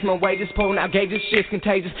Vegas, maximum wages, pulling out gauges, shit's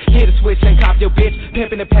contagious. Hit a switch and cop your bitch,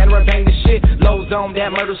 pimpin' the pattern and bang the shit. Low zone,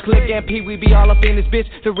 that murder's click, and P, we be all up in this bitch.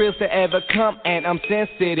 The realest to ever come, and I'm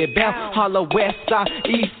sensitive. Bound, holler west side,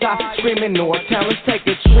 east side, screaming north town. Let's take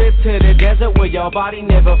a trip to the desert where your body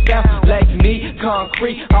never found. Like me,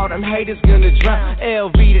 concrete, all them haters gonna drown.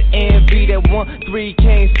 LV to NV, that 1-3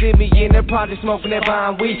 can't see me in the project smoking that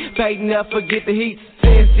vine weed. Fading up, forget the heat.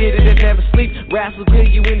 Sin City that never sleep, raps will kill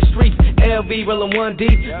you in the streets. LV rolling 1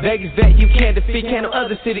 deep, Vegas vet you can't defeat. Can't no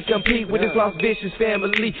other city compete with this Las Vicious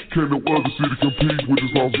family. Can't no other city compete with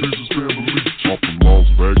this Las Vicious family. I'm from Las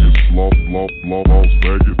Vegas, Las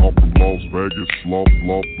Vegas. I'm from Las Vegas, Las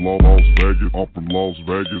Vegas. I'm from Las Vegas, Las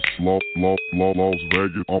Vegas. I'm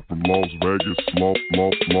from Las Vegas, Las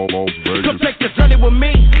Vegas. Come take the journey with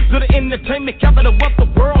me to the entertainment capital of the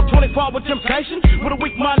world. 24 with temptation, with a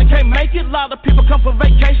weak mind that can't make it. A lot of people come for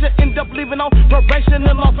vacation, end up leaving on probation.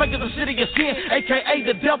 In Las Vegas, the city of sin, aka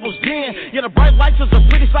the devil's den. Yeah, the bright lights is a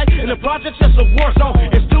pretty sight, and the project's just a war zone.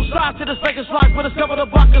 It's two sides to this Vegas life, but it's covered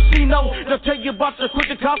up by casino. They'll tell you about the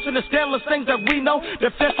crooked cops and the scandalous things that we know.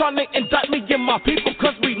 They're fair trying to indict me and my people,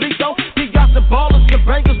 cause we lethal. We got the ballers, the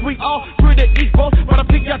bangers, we all pretty equal. But I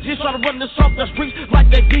think I just try to run this off the streets like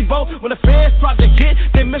they Devo. When the feds try to hit,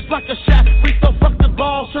 they miss like a shot. We throw fuck the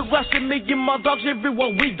balls, harassing me and my dogs everywhere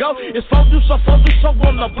we go. It's focus on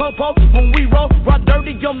the popo. When we roll, ride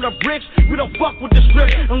dirty on the bricks. We don't fuck with the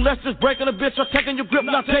script unless it's breaking a bitch or taking your grip.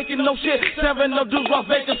 Not taking no shit. 7 no dudes, Las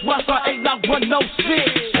Vegas, West Side 8 not 1 no 6.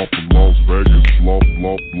 I'm from Las Vegas, Las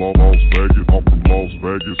Vegas. I'm from Las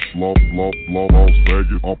Vegas, Las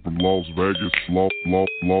Vegas. I'm from Las Vegas, Las Vegas.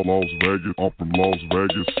 I'm from Las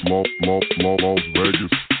Vegas, Las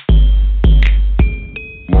Vegas.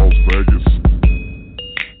 Las Vegas,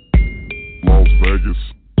 Las Vegas.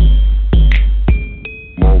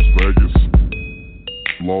 Las Vegas,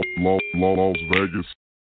 Las Vegas.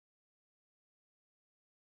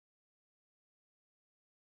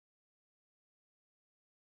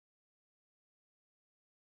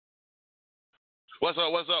 What's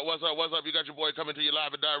up? You got your boy coming to you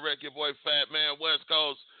live and direct, your boy Fat Man West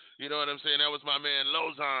Coast. You know what I'm saying? That was my man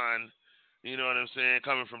Lozon. You know what I'm saying?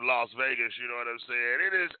 Coming from Las Vegas, you know what I'm saying?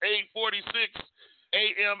 It is 8:46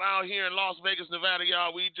 a.m. out here in Las Vegas, Nevada,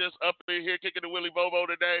 y'all. We just up in here kicking the Willy Bobo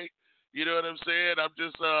today. You know what I'm saying? I'm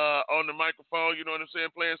just on the microphone, you know what I'm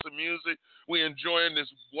saying, playing some music. We enjoying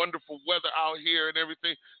this wonderful weather out here and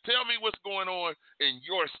everything. Tell me what's going on in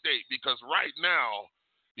your state, because right now,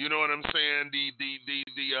 you know what I'm saying, the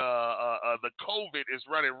COVID is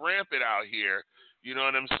running rampant out here. You know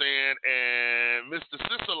what I'm saying? And Mr.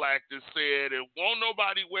 Sisolak just said it won't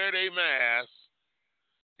nobody wear their mask.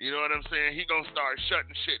 You know what I'm saying? He gonna start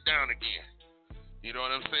shutting shit down again. You know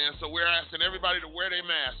what I'm saying? So we're asking everybody to wear their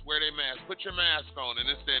mask, put your mask on, and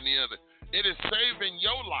this, that, and the other. It is saving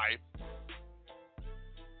your life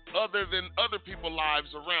other than other people's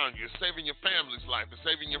lives around you. It's saving your family's life. It's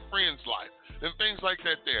saving your friend's life and things like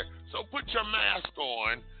that there. So put your mask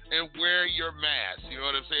on and wear your mask. You know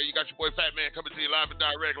what I'm saying? You got your boy Fat Man coming to you live and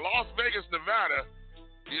direct. Las Vegas, Nevada.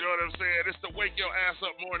 You know what I'm saying? It's the Wake Your Ass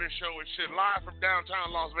Up morning show and shit live from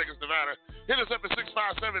downtown Las Vegas, Nevada. Hit us up at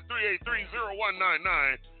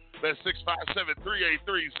 657-383-0199. That's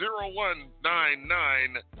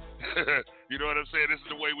 657-383-0199. You know what I'm saying? This is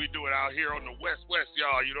the way we do it out here on the West,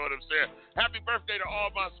 y'all. You know what I'm saying? Happy birthday to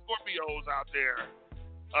all my Scorpios out there.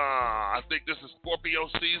 I think this is Scorpio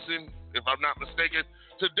season, if I'm not mistaken.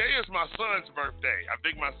 Today is my son's birthday. I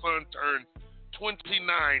think my son turned 29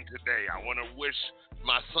 today. I want to wish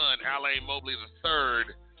my son, Alain Mobley III,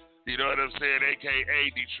 you know what I'm saying, a.k.a.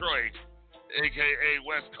 Detroit, a.k.a.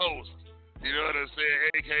 West Coast, you know what I'm saying,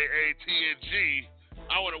 a.k.a. TNG.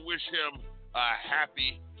 I want to wish him a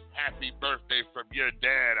happy birthday from your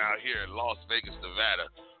dad out here in Las Vegas, Nevada.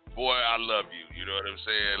 Boy, I love you. You know what I'm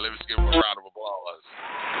saying? Let's give him a round of applause.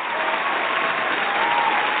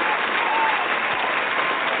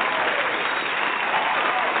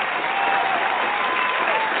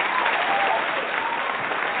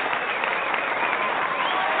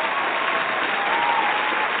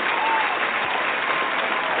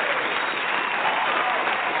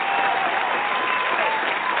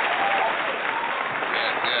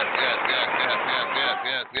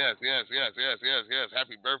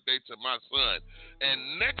 Happy birthday to my son.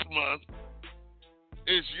 And next month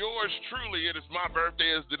is yours truly. It is my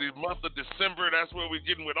birthday. It's the month of December. That's where we're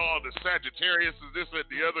getting with all the Sagittarius and this and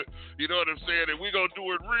the other. You know what I'm saying? And we're going to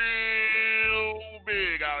do it real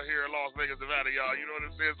big out here in Las Vegas, Nevada, y'all. You know what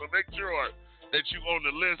I'm saying? So make sure that you on the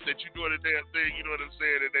list, that you doing the damn thing, you know what I'm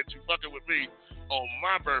saying, and that you fucking with me on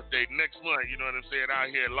my birthday next month, you know what I'm saying, out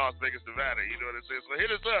here in Las Vegas, Nevada, you know what I'm saying. So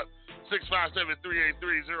hit us up,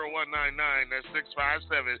 657-383-0199. That's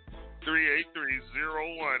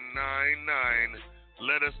 657-383-0199.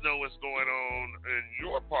 Let us know what's going on in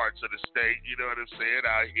your parts of the state, you know what I'm saying,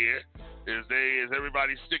 out here. Is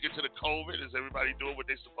everybody sticking to the COVID? Is everybody doing what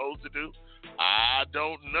they're supposed to do? I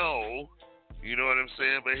don't know. You know what I'm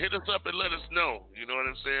saying? But hit us up and let us know. You know what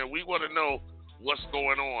I'm saying? We want to know what's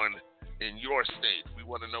going on in your state. We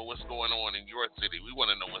want to know what's going on in your city. We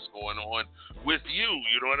want to know what's going on with you.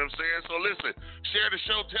 You know what I'm saying? So listen, share the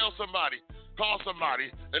show, tell somebody, call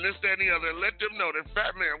somebody, and this, that, and the other, and let them know that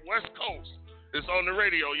Fat Man West Coast is on the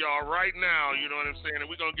radio, y'all, right now. You know what I'm saying? And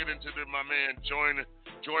we're going to get into my man, Joyner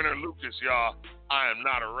Lucas, y'all. I am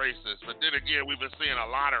not a racist. But then again, we've been seeing a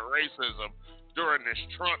lot of racism during this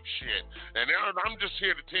Trump shit. And I'm just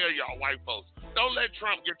here to tell y'all white folks, don't let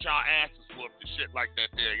Trump get y'all asses whooped and shit like that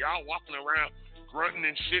there. Y'all walking around grunting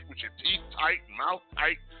and shit with your teeth tight, mouth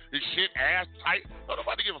tight, and shit ass tight. Don't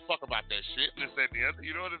nobody give a fuck about that shit. This and the other,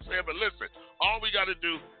 you know what I'm saying? But listen, all we got to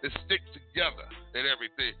do is stick together and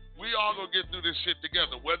everything. We all gonna get through this shit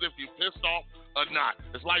together, whether if you pissed off or not.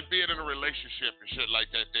 It's like being in a relationship and shit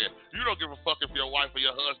like that there. You don't give a fuck if your wife or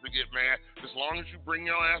your husband get mad. As long as you bring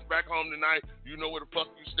your ass back home tonight, you know where the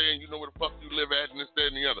fuck you stay and you know where the fuck you live at and this,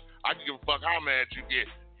 that, and the other. I can give a fuck how mad you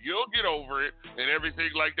get. You'll get over it and everything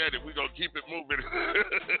like that if we gonna keep it moving.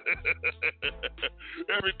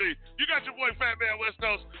 Everything. You got your boy Fat Man West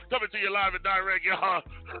Coast coming to you live and direct, y'all.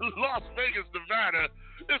 Las Vegas, Nevada.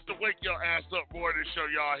 It's the Wake Your Ass Up morning show,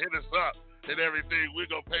 y'all. Hit us up and everything. We're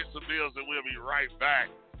gonna pay some bills and we'll be right back.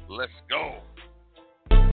 Let's go.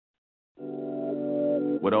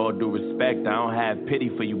 With all due respect, I don't have pity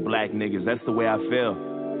for you black niggas. That's the way I feel.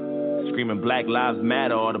 Screaming Black Lives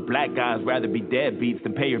Matter, all the black guys rather be deadbeats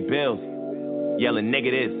than pay your bills. Yelling nigga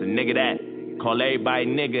this and nigga that. Call everybody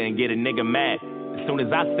nigga and get a nigga mad. As soon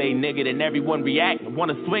as I say nigga, then everyone react and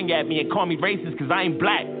wanna swing at me and call me racist cause I ain't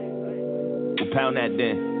black. Well, pound that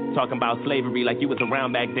then. Talking about slavery like you was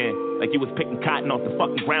around back then. Like you was picking cotton off the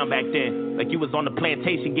fucking ground back then. Like you was on the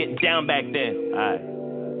plantation getting down back then. Alright,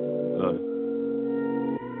 look.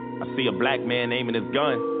 I see a black man aiming his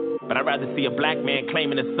gun, but I'd rather see a black man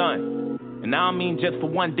claiming his son. And I don't mean just for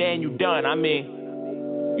one day and you done. I mean,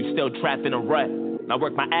 you still trapped in a rut. And I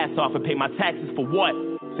work my ass off and pay my taxes for what?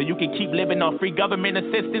 So you can keep living on free government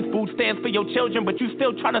assistance, food stamps for your children, but you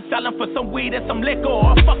still trying to sell them for some weed and some liquor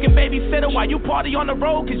or a fucking babysitter while you party on the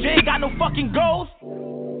road cause you ain't got no fucking goals?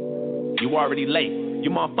 You already late. You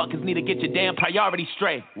motherfuckers need to get your damn priorities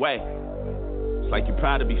straight. Wait, it's like you're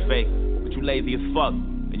proud to be fake, but you lazy as fuck.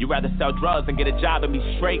 And you rather sell drugs and get a job and be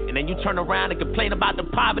straight. And then you turn around and complain about the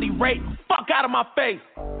poverty rate. Fuck out of my face.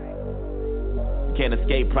 You can't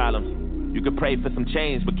escape problems. You can pray for some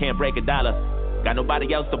change, but can't break a dollar. Got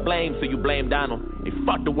nobody else to blame, so you blame Donald. They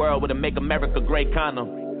fucked the world with a Make America Great condom.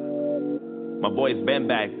 My boy's been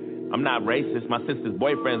back. I'm not racist. My sister's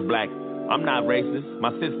boyfriend's black. I'm not racist.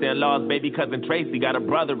 My sister-in-law's baby cousin Tracy got a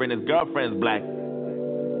brother and his girlfriend's black.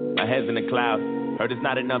 My head's in the cloud. Heard there's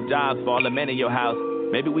not enough jobs for all the men in your house.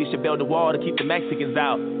 Maybe we should build a wall to keep the Mexicans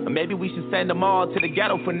out. Or maybe we should send them all to the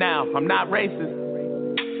ghetto for now. I'm not racist.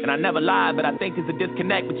 And I never lied, but I think there's a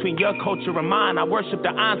disconnect between your culture and mine. I worship the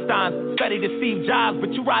Einsteins, study to Steve Jobs,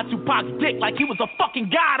 but you ride Tupac's dick like he was a fucking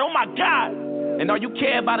god. Oh my God. And all you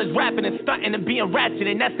care about is rapping and stunting and being ratchet.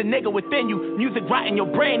 And that's the nigga within you. Music rotting your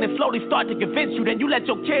brain and slowly start to convince you. Then you let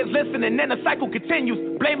your kids listen and then the cycle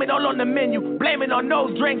continues. Blame it all on the menu. Blame it on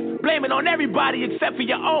those drinks. Blame it on everybody except for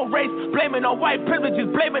your own race. Blame it on white privileges.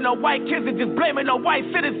 Blame it on white kids and just blame it on white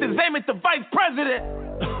citizens. Aim at the vice president.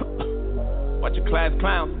 Watch your class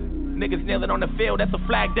clowns. Niggas kneeling on the field, that's a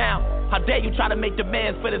flag down. How dare you try to make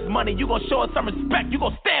demands for this money? You gon' show us some respect. You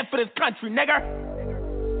gon' stand for this country, nigga.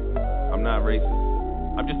 I'm not racist.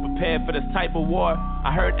 I'm just prepared for this type of war.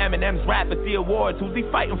 I heard Eminem's rap at the awards. Who's he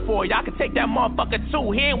fighting for? Y'all can take that motherfucker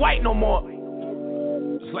too. He ain't white no more.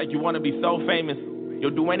 It's like you wanna be so famous.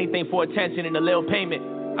 You'll do anything for attention and a little payment.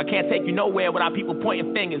 I can't take you nowhere without people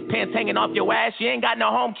pointing fingers. Pants hanging off your ass. You ain't got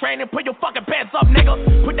no home training. Put your fucking pants up,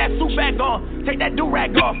 nigga. Put that suit back on. Take that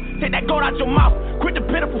do-rag off. Take that gold out your mouth. Quit the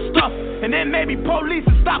pitiful stuff. And then maybe police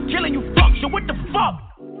will stop killing you fucks. So what the fuck?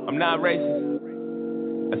 I'm not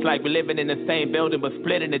racist. It's like we're living in the same building but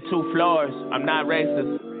split into two floors. I'm not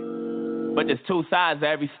racist. But there's two sides to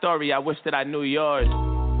every story. I wish that I knew yours.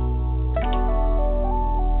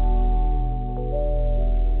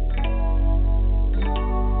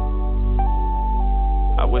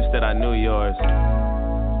 I wish that I knew yours.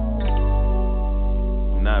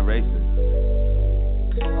 I'm not racist.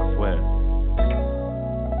 I swear.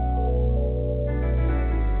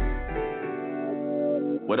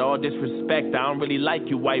 With all disrespect, I don't really like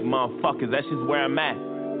you white motherfuckers. That's just where I'm at.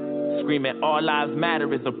 Screaming all lives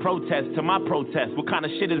matter is a protest to my protest. What kind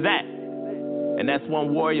of shit is that? And that's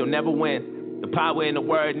one war you'll never win. The power in the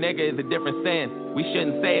word nigga is a different sin. We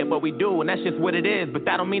shouldn't say it, but we do, and that's just what it is. But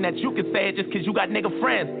that don't mean that you can say it just cause you got nigga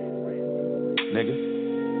friends.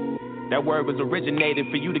 Nigga. That word was originated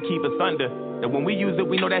for you to keep us under. And when we use it,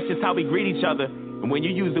 we know that's just how we greet each other. And when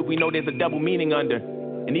you use it, we know there's a double meaning under.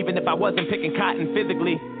 And even if I wasn't picking cotton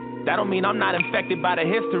physically, that don't mean I'm not infected by the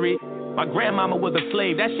history. My grandmama was a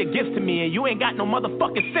slave, that shit gets to me, and you ain't got no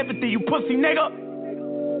motherfucking sympathy, you pussy nigga.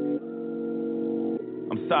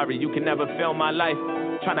 I'm sorry, you can never fill my life.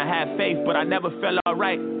 Tryna have faith, but I never felt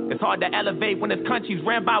alright. It's hard to elevate when this country's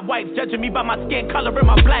ran by whites, judging me by my skin color and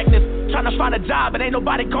my blackness. Tryna find a job, and ain't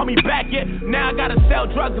nobody call me back yet. Now I gotta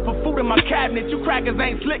sell drugs and put food in my cabinet. You crackers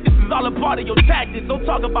ain't slick, this is all a part of your tactics. Don't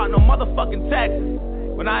talk about no motherfucking taxes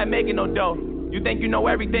when I ain't making no dough. You think you know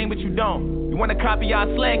everything, but you don't. You wanna copy our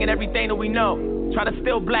slang and everything that we know. Try to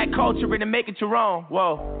steal black culture and make it your own.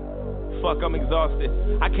 Whoa. Fuck, I'm exhausted.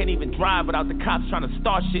 I can't even drive without the cops trying to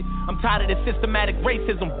start shit. I'm tired of this systematic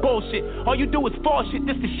racism bullshit. All you do is false shit.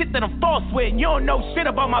 This the shit that I'm false with. And you don't know shit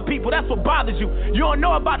about my people. That's what bothers you. You don't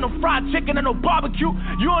know about no fried chicken or no barbecue.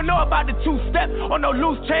 You don't know about the two-step or no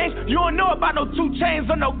loose change. You don't know about no 2 chains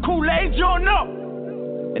or no Kool-Aid. You don't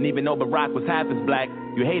know. And even though Barack was half as black,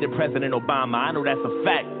 you hated President Obama. I know that's a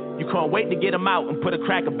fact. You couldn't wait to get him out and put a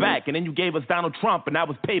cracker back. And then you gave us Donald Trump, and I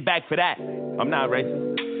was payback for that. I'm not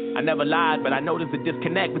racist. I never lied, but I know there's a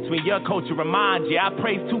disconnect between your culture and mine. Yeah, I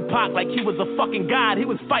praised Tupac like he was a fucking god. He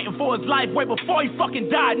was fighting for his life way before he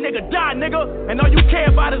fucking died. Nigga, die, nigga. And all you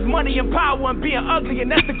care about is money and power and being ugly,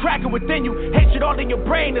 and that's the cracker within you. Hatred all in your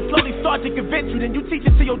brain and slowly start to convince you. Then you teach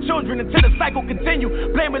it to your children until the cycle continue.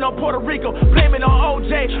 Blame it on Puerto Rico, blame it on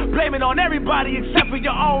OJ, blame it on everybody except for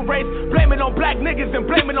your own race. Blame it on black niggas and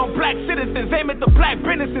blame it on black citizens. Aim at the black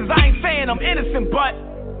businesses. I ain't saying I'm innocent, but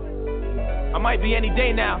I might be any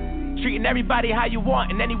day now, treating everybody how you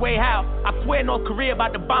want in any way how. I swear North Korea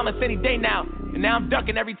about to bomb us any day now. And now I'm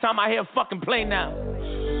ducking every time I hear a fucking plane now.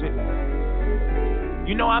 Shit.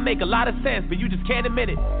 You know I make a lot of sense, but you just can't admit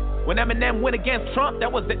it. When Eminem went against Trump,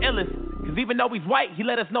 that was the illest. Cause even though he's white, he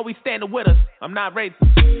let us know he's standing with us. I'm not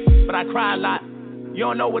racist, but I cry a lot. You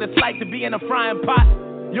don't know what it's like to be in a frying pot.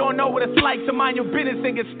 You don't know what it's like to mind your business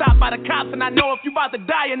and get stopped by the cops. And I know if you about to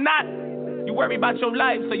die or not. You worry about your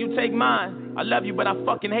life, so you take mine. I love you, but I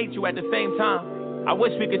fucking hate you at the same time. I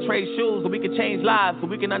wish we could trade shoes, so we could change lives, so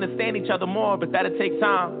we can understand each other more, but that'll take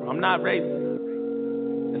time. I'm not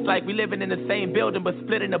racist. It's like we living in the same building, but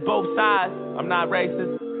split into both sides. I'm not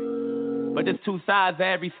racist. But there's 2 sides to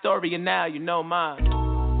every story, and now you know mine.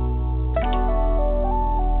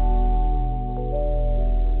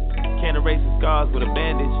 Can't erase the scars with a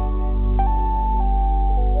bandage.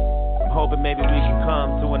 I'm hoping maybe we can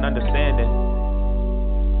come to an understanding.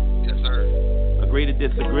 Yes, sir. Agree to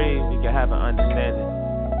disagree, we can have an understanding.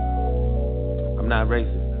 I'm not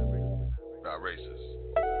racist. Not racist.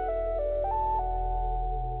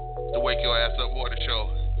 To wake your ass up more to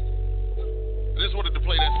show. I just wanted to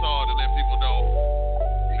play that song to let people know,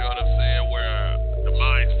 you know what I'm saying, where the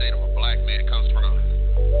mind state of a black man comes from.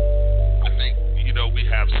 I think, you know, we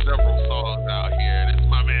have several songs out here. This is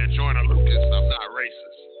my man Joyner Lucas, I'm not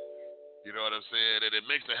racist. You know what I'm saying? And it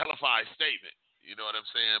makes a hellified statement. You know what I'm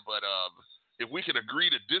saying? But if we can agree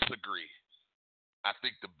to disagree, I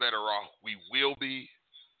think the better off we will be.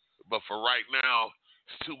 But for right now,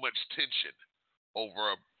 it's too much tension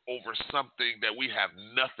over something that we have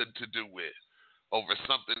nothing to do with, over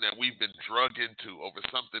something that we've been drug into, over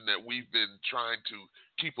something that we've been trying to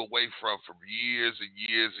keep away from years and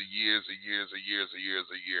years and years and years and years and years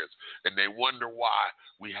and years. And they wonder why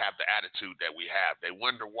we have the attitude that we have. They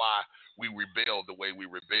wonder why we rebel the way we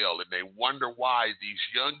rebel. And they wonder why these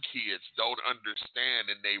young kids don't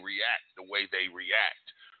understand and they react the way they react.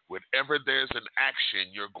 Whenever there's an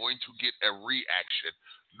action, you're going to get a reaction,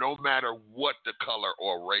 no matter what the color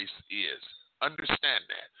or race is. Understand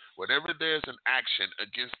that. Whenever there's an action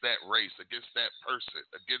against that race, against that person,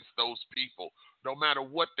 against those people, no matter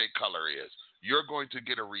what their color is, you're going to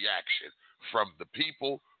get a reaction from the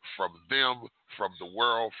people from them, from the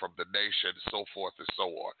world, from the nation, so forth and so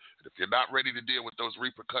on. And if you're not ready to deal with those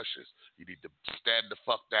repercussions, you need to stand the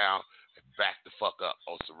fuck down and back the fuck up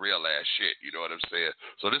on some real ass shit. You know what I'm saying?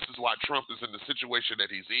 So this is why Trump is in the situation that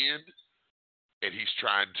he's in, and he's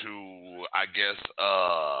trying to, I guess,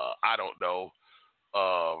 I don't know,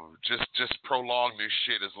 just prolong this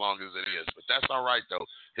shit as long as it is. But that's all right though.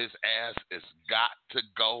 His ass has got to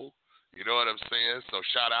go. You know what I'm saying? So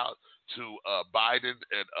shout out to Biden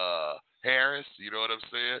and Harris. You know what I'm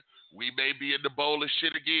saying? We may be in the bowl of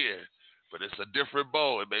shit again, but it's a different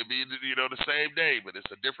bowl. It may be, the same day, but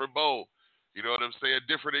it's a different bowl. You know what I'm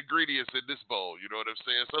saying? Different ingredients in this bowl. You know what I'm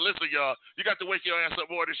saying? So listen, y'all, you got to wake your ass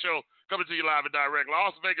up more to the show. Coming to you live and direct.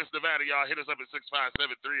 Las Vegas, Nevada, y'all. Hit us up at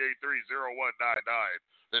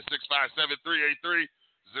 657-383-0199. That's 657-383-0199.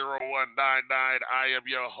 I am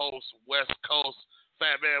your host, West Coast,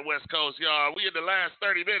 Fat Man West Coast. Y'all, we in the last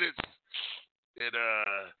 30 minutes. And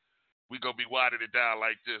we gonna be winding it down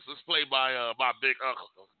like this. Let's play my big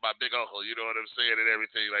uncle, you know what I'm saying, and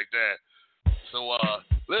everything like that. So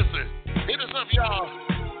listen, hit us up, y'all.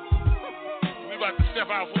 We about to step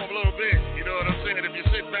out for a little bit, you know what I'm saying. If you're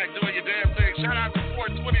sitting back doing your damn thing, shout out to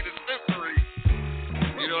 420 Dispensary.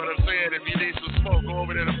 You know what I'm saying. If you need some smoke, go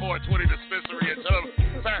over there to 420 Dispensary and tell them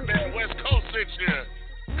Fat Man West Coast sent you.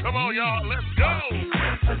 Come on, y'all, let's go.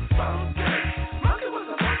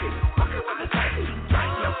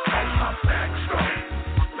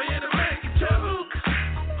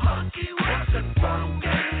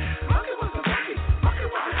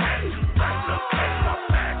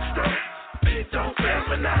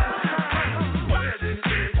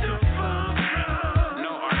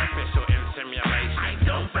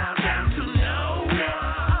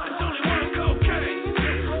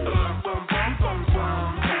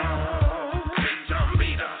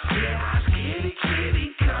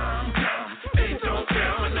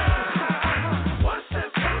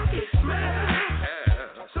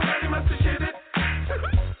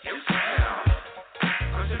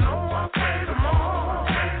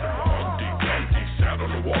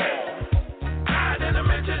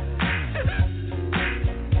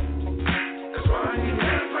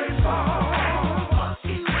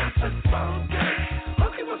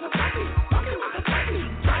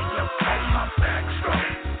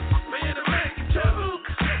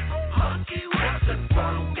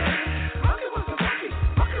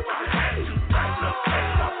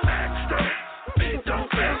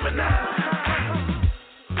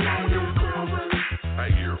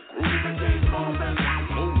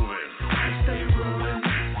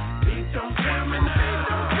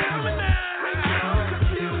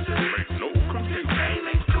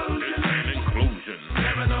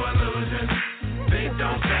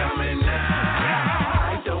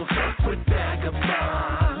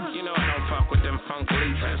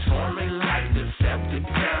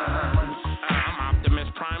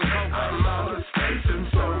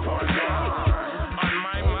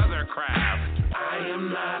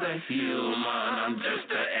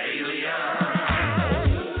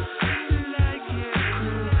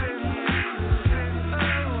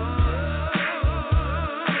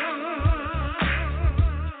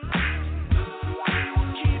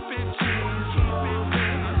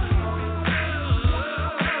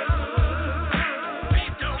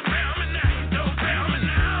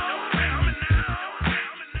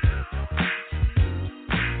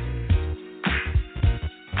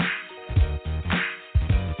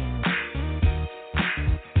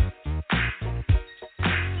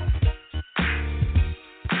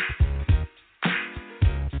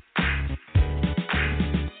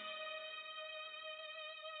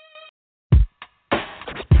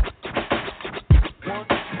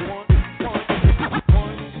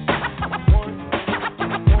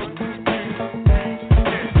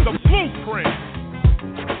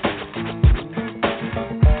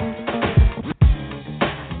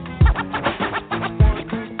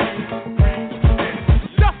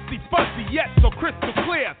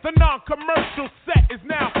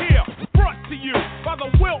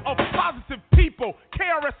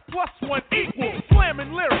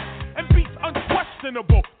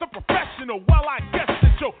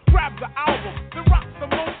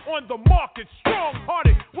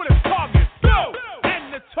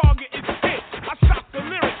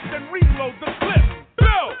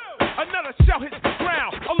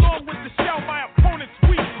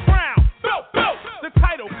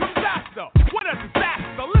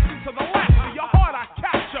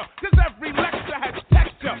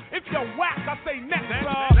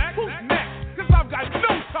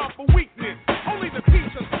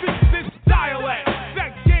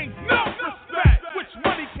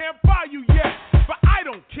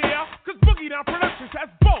 Don't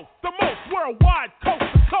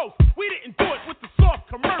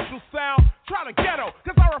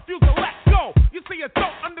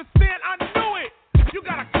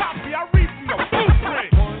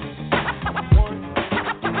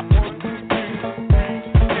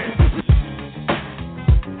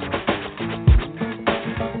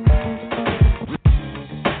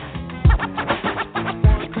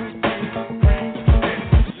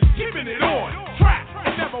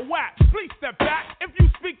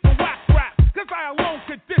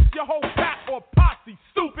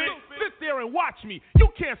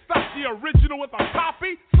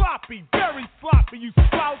sloppy, sloppy, very sloppy, you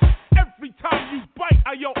slouch. Every time you bite,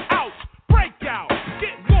 I yo, ouch. Break out,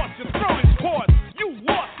 get lost, your throat is caught. You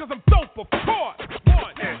lost, cause I'm dope, of course. 1, 2, 3.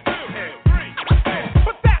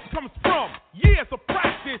 But that comes from years of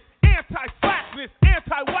practice. Anti-slackness,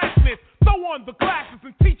 anti-whackness. Throw on the glasses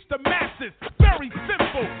and teach the masses. Very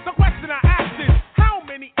simple, the question I ask is, how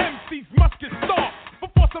many MCs must get stopped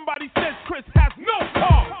before somebody says Chris has no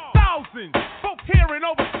car? Thousands, both here and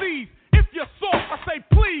overseas. If you're soft, I say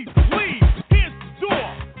please, leave. Here's the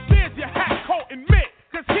door, there's your hat, coat, and mitt.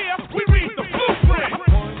 Cause here we read the blueprint.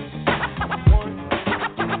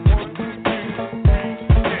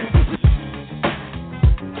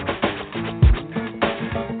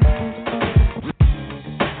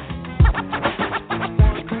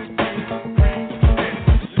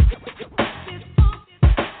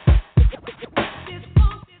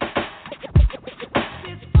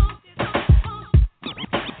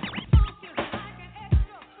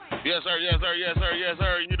 Yes, sir, yes, sir, yes, sir, yes,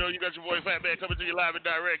 sir. You know, you got your boy Fat Man coming to you live and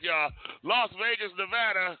direct, y'all. Las Vegas,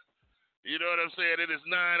 Nevada. You know what I'm saying? It is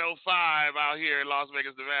 9:05 out here in Las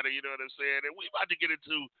Vegas, Nevada. You know what I'm saying? And we about to get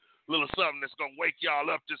into a little something that's going to wake y'all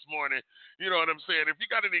up this morning. You know what I'm saying? If you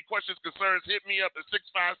got any questions, concerns, hit me up at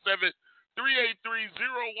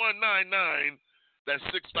 657-383-0199. That's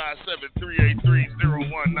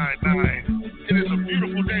 657-383-0199. It is a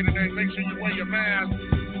beautiful day today. Make sure you wear your mask.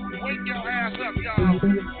 Wake your ass up, y'all.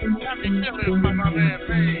 Happy feelings by my man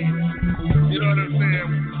Payne. You know what I'm saying?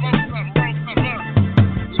 Roll something up.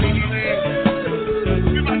 You know what I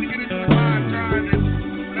mean? We about to get into the live driving.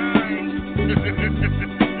 Nice. Okay,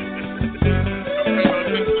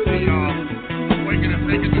 listen to me, y'all. Waking and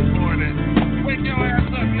thinking this morning. Wake your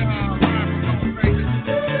ass up, y'all. Ride from Vegas.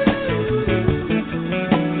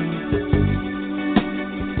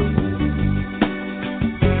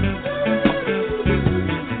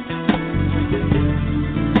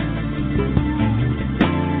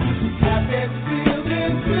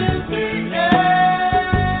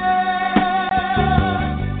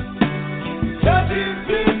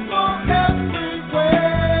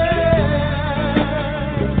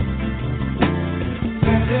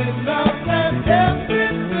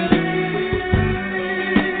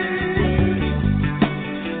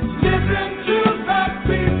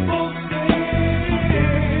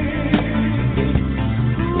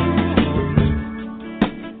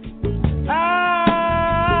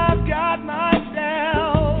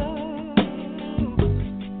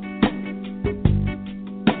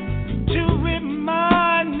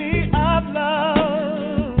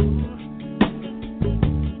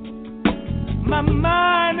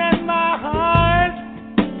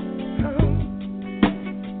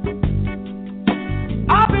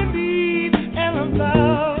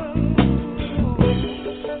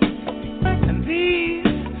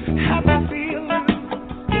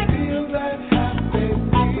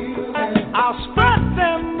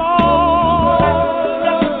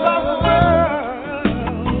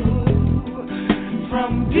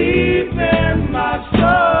 Deep in my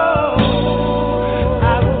soul,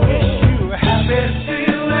 I wish you happy.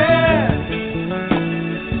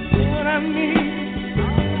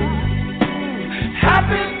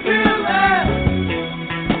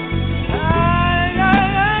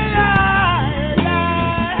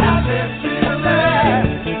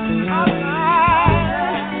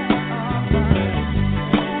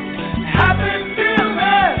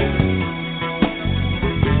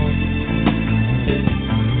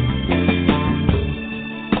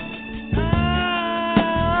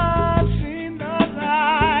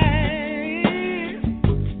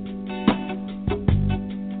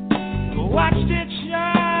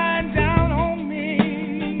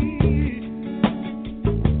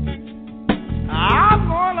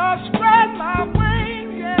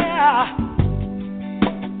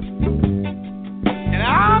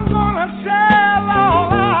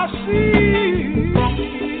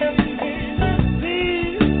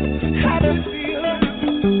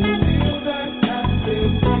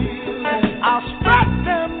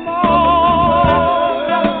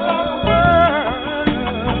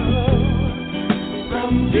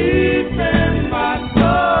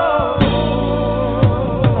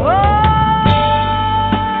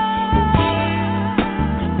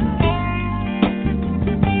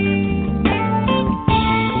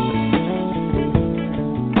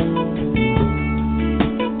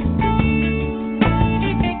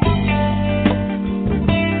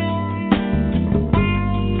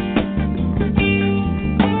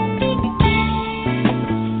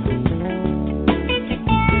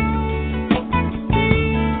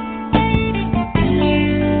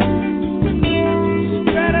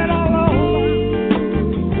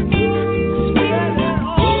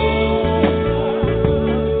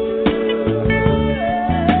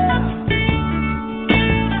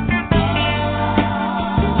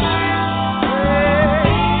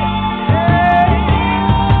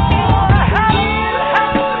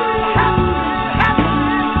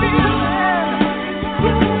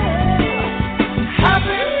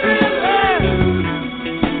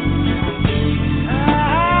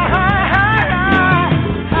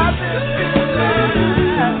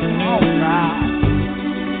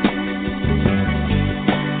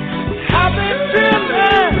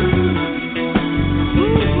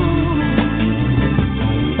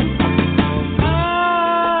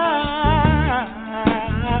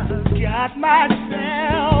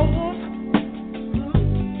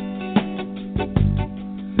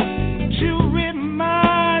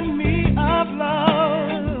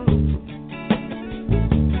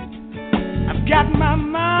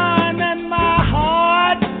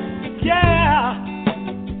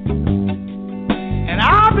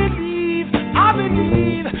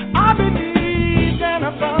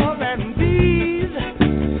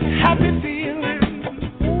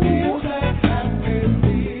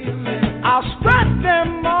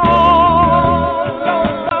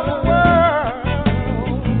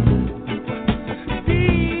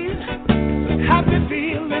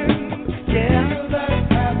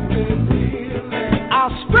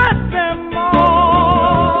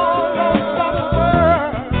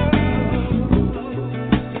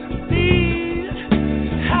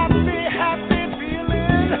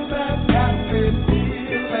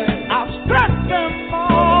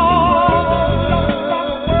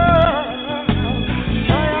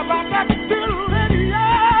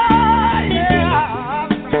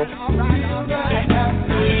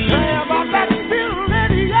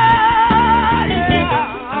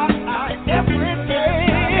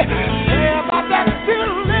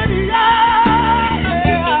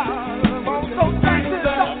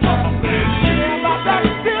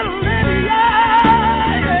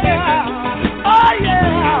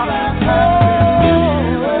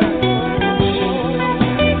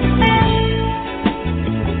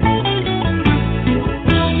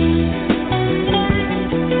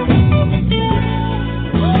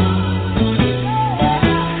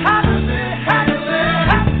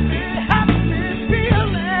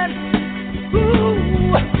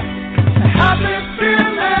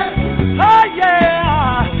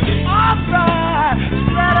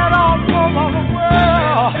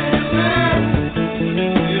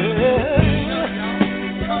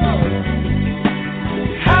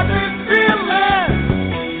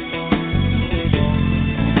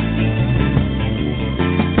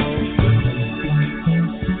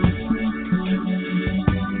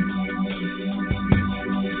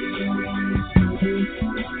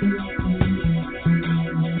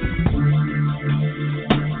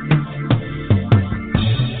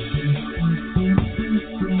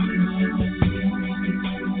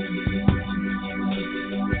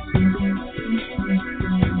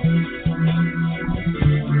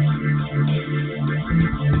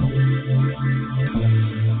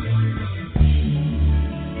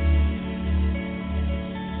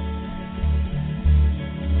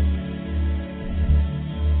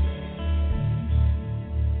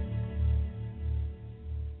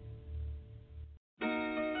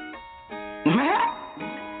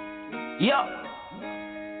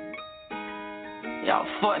 Y'all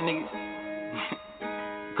fuck niggas.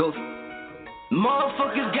 Goofy.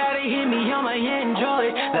 Motherfuckers gotta hit me on my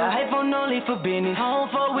Android. The iPhone only for business. I don't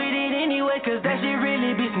fuck with it anyway, cause that shit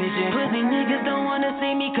really be snitching. Pussy niggas don't wanna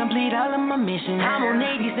see me complete all of my missions. I'm on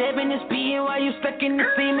 87 and speeding while you stuck in the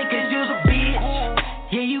semen, cause you's a bitch.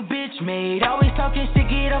 Yeah, you bitch made. Always talking shit,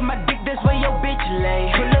 get off my dick, that's where your bitch lay.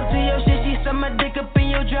 Pull up to your shit, she suck my dick up in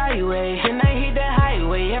your driveway. Then I hit the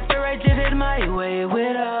highway, after I just hit my way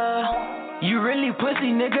with you really pussy,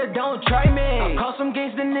 nigga, don't try me. I call some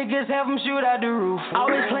gangsta niggas, have them shoot out the roof.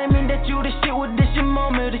 Always claiming that you the shit, with this your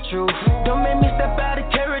moment of truth. Don't make me step out of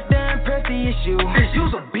character and press the issue. Cause you's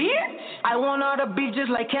a bitch. I want all the beef just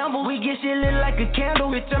like Campbell. We get shit lit like a candle.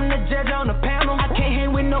 Bitch, I'm the judge on the panel. I can't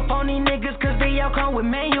hang with no phony niggas, cause they all come with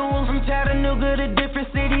manuals. From Chattanooga to different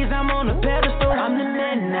cities, I'm on a pedestal. I'm the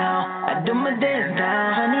man now, I do my dance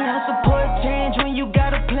now. Honey, I'll support change when you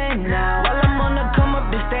got a plan now. While I'm on the come up,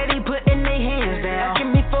 they steady putting their hands down.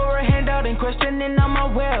 Asking me for a handout and questioning all my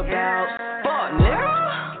whereabouts. Fuck, nigga.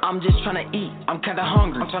 I'm just tryna eat, I'm kinda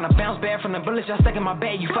hungry. I'm tryna bounce back from the bullets y'all stuck in my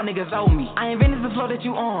bag. You fuck niggas owe me. I invented the flow that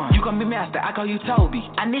you on. You gon' be master, I call you Toby.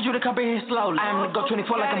 I need you to comprehend slowly. I am gonna go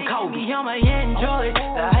 24 like I'm Kobe. On my Android,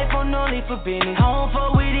 the iPhone only for business. I don't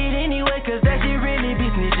fuck with it anyway, cause that shit really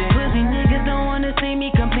be snitching. Pussy niggas don't wanna see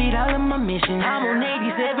me complete all of my missions. I'm on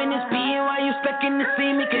 87 and speeding while you stuck in the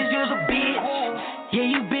semen, cause you's a bitch. Yeah,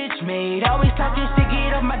 you bitch made. Always talking shit,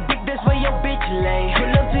 get off my dick, that's where your bitch lay.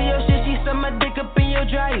 Pull up to your shit, she suck my dick up in your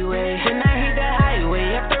driveway. Then I hit the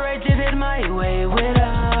highway, after I just hit my way with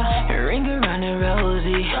a ring around the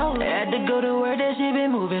rosy. Had to go to work, that shit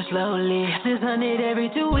been moving slowly. 600 every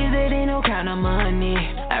 2 weeks, that ain't no kind of money.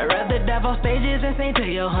 I'd rather dive off stages and sing to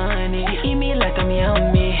your honey. You eat me like I'm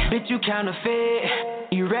yummy, bitch, you counterfeit.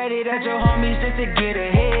 You ready that your homies just to get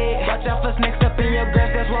ahead. Watch out for snakes up in your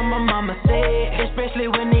grass, that's what my mama said. Especially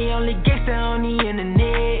when they only gangsta on the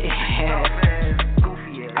internet.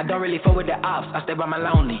 I don't really fuck with the ops, I stay by my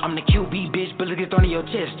lonely. I'm the QB, bitch, bullets get thrown in your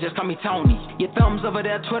chest, just call me Tony. Your thumbs over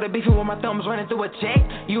there, Twitter beefing with my thumbs running through a check.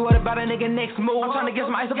 You what about a nigga next move? I'm trying to get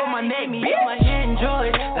some ice up on my neck, bitch. My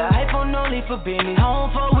Android, the iPhone only for business. I don't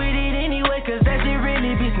fuck with it anyway, cause that shit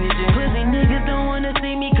really be snitching. Pussy niggas don't wanna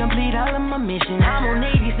see me complete all of my missions. I'm on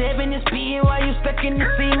 87 and speeding while you stuck in the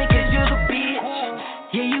semen, cause you's a bitch.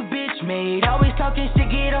 Yeah, you bitch made. Always talking shit,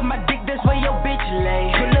 get off my dick, that's where your bitch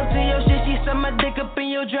lay. Pull up to your shit, she suck my dick up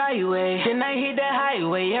in your driveway. Then I hit the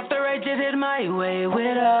highway, after I just hit my way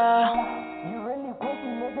with you really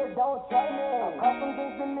pussy, nigga, don't try me. I call some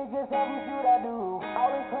gangsta niggas, have them shoot out the roof.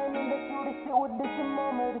 Always claiming that you the shit, with this your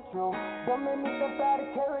moment of truth. Don't make me step out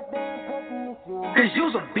of character and press the issue. Cause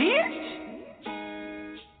you's a bitch?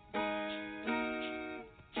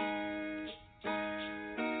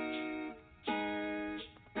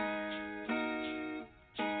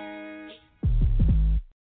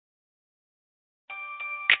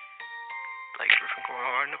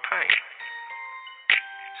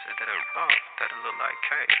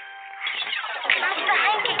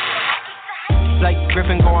 Blake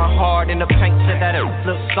Griffin going hard in the paint, said that it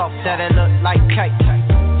look soft, that it look like cake.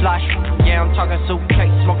 Flash, yeah, I'm talking suitcase,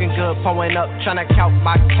 smoking good, pulling up, tryna count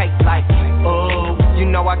my cake like, oh, you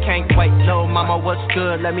know I can't wait. Little mama, what's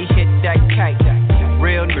good? Let me hit that cake.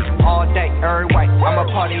 Real nigga all day, every way. I'ma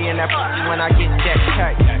party in that when I get that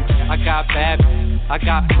cake. I got bad, I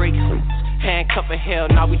got freaks. Handcuff a hell,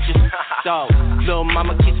 now we just so. Lil'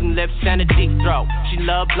 mama keep some lips and a deep throat. She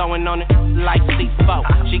love blowing on it like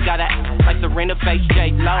C4. She got a like Serena face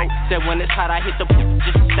J-Lo. Said when it's hot I hit the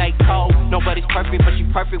just to stay cold. Nobody's perfect but she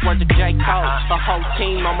perfect, worth the J Cole. The whole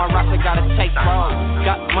team on my roster gotta take roll.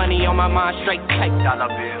 Got money on my mind, straight take dollar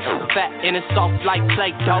bill. Fat and it's soft like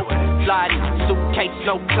Play-Doh. Slide suitcase,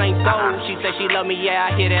 no plain gold. She said she love me, yeah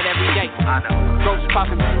I hear that every day. Gross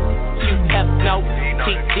poppin', QF no.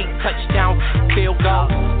 TT touchdown, field goal.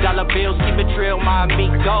 Dollar bills, keep it real, my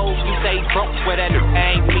amigos. You say broke, where that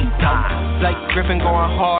ain't me, no. Blake Griffin going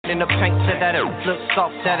hard in the paint, said that it look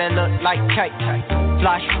soft, that it look like cake.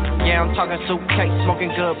 Flash, yeah, I'm talking suitcase, smoking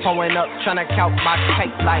good, pulling up, tryna count my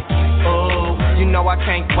cake like, oh, you know I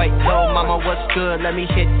can't wait. Little mama, what's good? Let me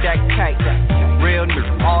hit that cake. Real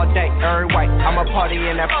nigga all day, every way. I'ma party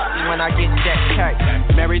in that when I get that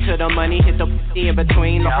cake. Married to the money, hit the in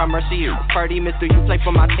between. Lord have mercy, you Purdy, Mr. You play for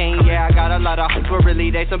my team. Yeah, I got a lot of hoes, but really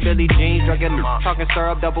they some Billie Jeans. Drug it, talking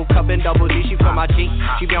syrup, double cup and double D. She for my G,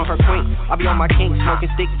 she be on her queen. I be on my king, smoking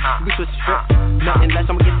stick. We switch strip, nothing less,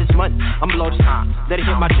 I'ma get this money. I'm blow this time. Let it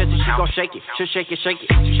hit my chest and she gon' shake it. She'll shake it, shake it.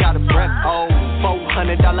 She out of breath. Oh,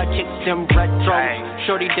 $400 kicks, them retro.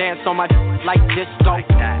 Shorty dance on my like disco.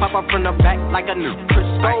 Pop up from the back like a new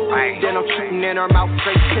Crisco. Then I'm shooting in her mouth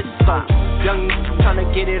straight pistol. Young tryna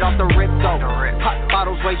get it off the rip though. Pop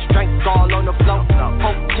bottles, waste strength all on the floor.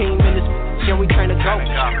 Whole team in this yeah, we tryna go.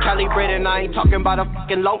 Calibrated, I ain't talking about a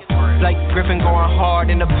fucking loaf. Blake Griffin going hard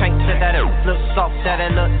in the paint. Said that it look soft, that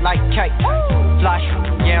it look like cake. Flash,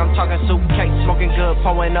 yeah, I'm talking suitcase. Smoking good,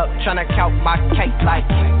 pulling up, tryna count my cake like,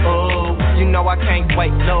 oh, you know I can't wait.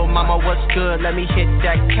 Lil' mama, what's good? Let me hit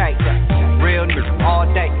that cake. Real nigga, all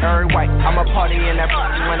day, every way. I'ma party in that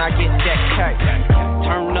when I get that cake.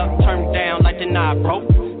 Turn up, turn down like the knob broke.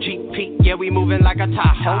 GP, yeah, we moving like a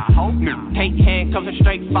Tahoe. Hate handcuffs and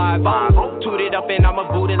straight 5-0. Toot it up and I'ma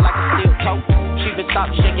boot it like a steel toe. She been stop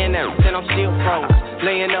shaking out, then I'm still froze.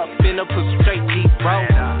 Laying up in the pussy straight deep, bro.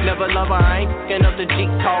 Never love her, I ain't f***ing up the G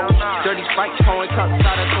code. Dirty Sprite, pouring cups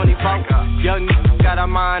out of 24. Young got a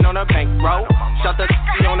mind on a bankroll. Shot the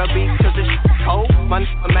on the beat cause it's cold. My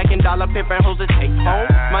nigga making dollar pimpin' hoes to take home.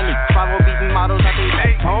 My nigga 5 beating models at they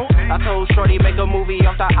back home. I told Shorty make a movie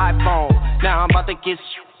off the iPhone. Now I'm about to get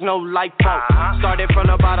no light bulb. Started from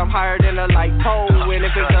the bottom higher than a light pole. And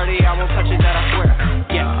if it's dirty, I won't touch it, that I swear.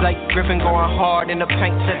 Yeah, Blake Griffin going hard in the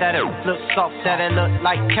paint. Said that it look soft, that it look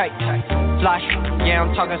like cake. Flash, yeah,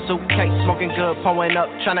 I'm talking suitcase. Smoking good, pulling up,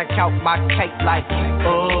 tryna count my cake like,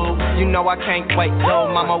 oh, you know I can't wait. Lil'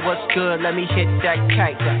 mama, what's good? Let me hit that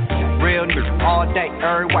cake. Real nigga, all day,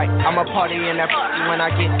 every way. I'ma party in that when I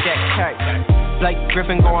get that cake. Blake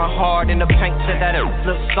Griffin going hard in the paint. Said that it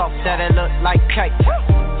look soft, that it look like cake.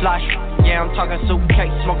 Flash, yeah, I'm talking suitcase.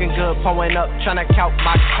 Smoking good, pulling up, tryna count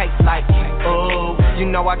my cake like, oh, you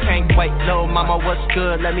know I can't wait. Lil' mama, what's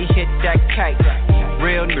good? Let me hit that cake.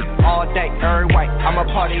 Real nigga, all day, every way. I'ma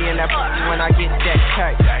party in that when I get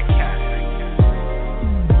that cake.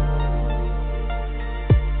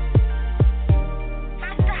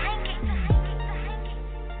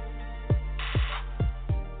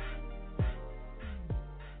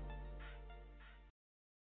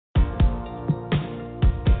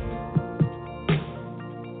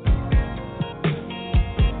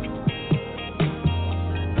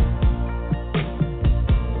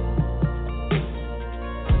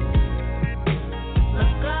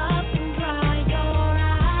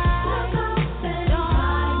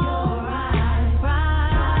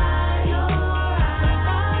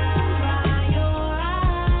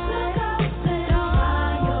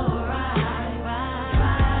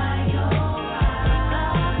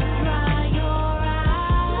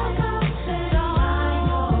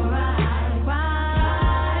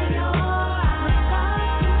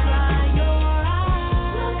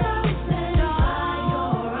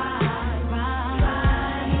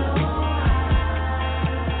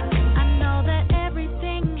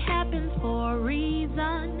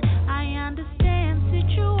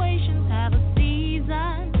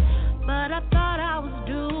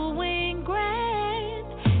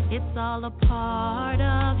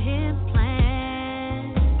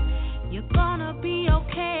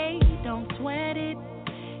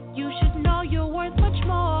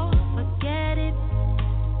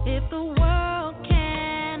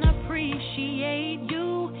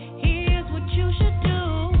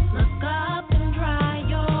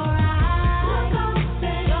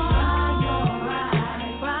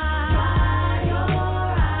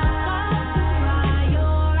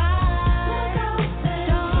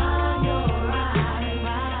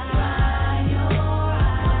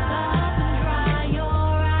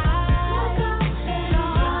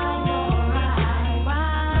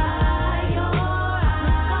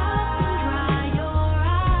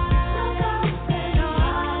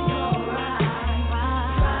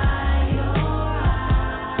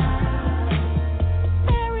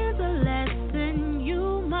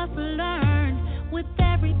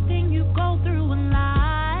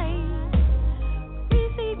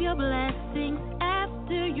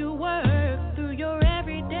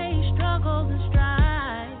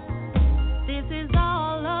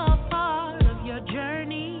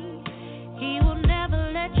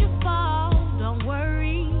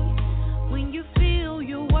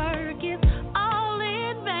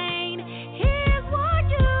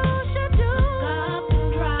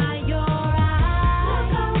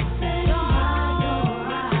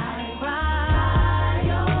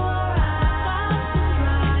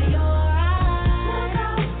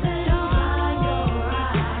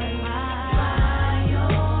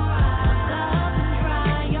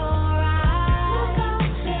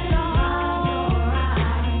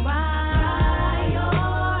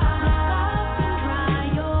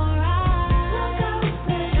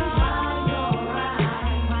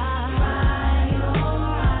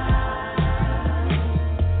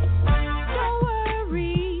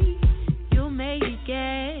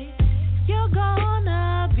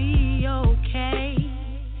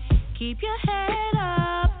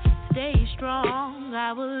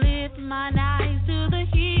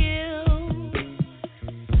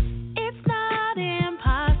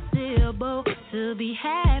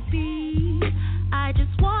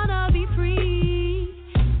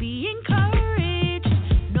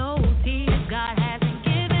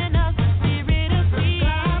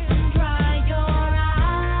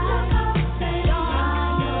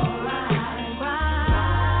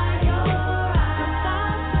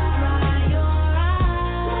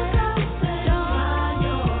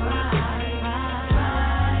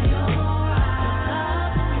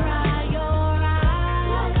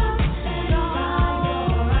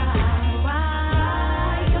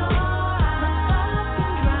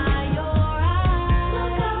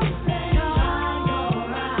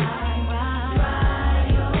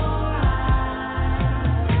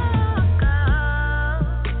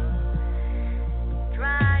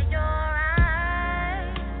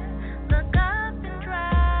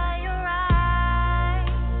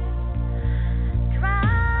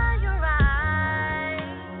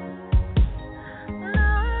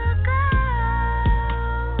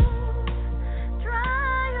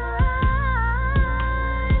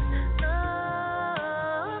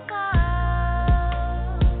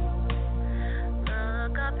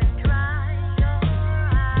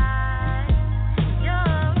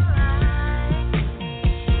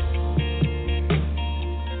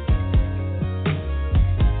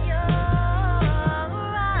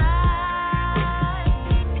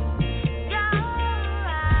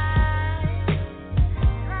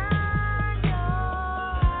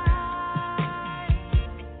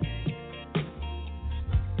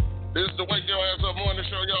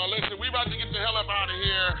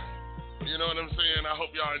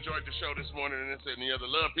 Enjoyed the show this morning and this and the other.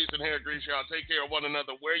 Love, peace, and hair grease, y'all. Take care of one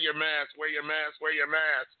another. Wear your mask, wear your mask, wear your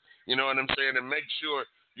mask. You know what I'm saying? And make sure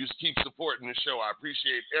you keep supporting the show. I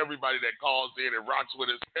appreciate everybody that calls in and rocks with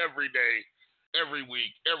us every day, every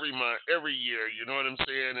week, every month, every year. You know what I'm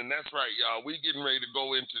saying? And that's right, y'all. We getting ready to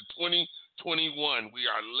go into 2021. We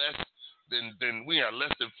are less than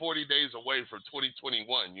 40 days away from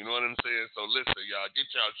 2021. You know what I'm saying? So listen, y'all, get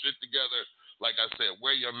y'all shit together. Like I said,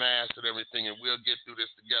 wear your mask and everything, and we'll get through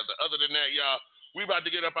this together. Other than that, y'all, we about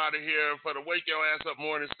to get up out of here. For the Wake Your Ass Up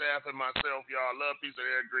morning staff and myself, y'all, love, peace, and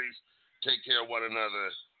hair grease. Take care of one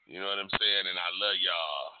another. You know what I'm saying? And I love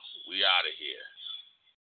y'all. We out of here.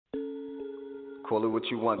 Call it what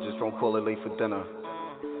you want, just don't call it late for dinner.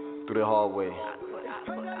 Through the hallway.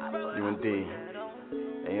 UND.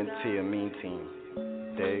 ANT, a mean team.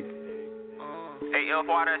 Dig. Hey,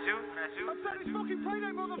 L-Bar, that's you?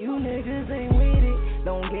 You niggas ain't with it,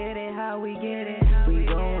 don't get it how we get it. We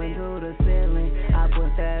going to the ceiling, I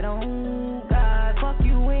put that on God. Fuck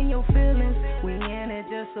you in your feelings, we in it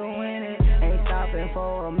just to win it. Ain't stopping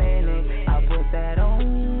for a minute, I put that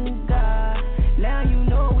on God. Now you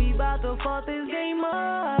know we bout to fuck this game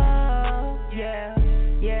up. Yeah,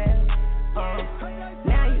 yeah.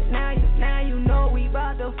 Now you know we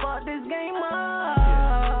bout to fuck this game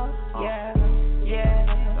up. Yeah,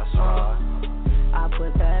 yeah. That's right. I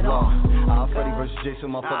put that on. Freddy vs.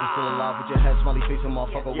 Jason, motherfucker still alive with your head smiley face and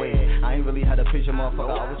motherfucker wait. I ain't really had a patient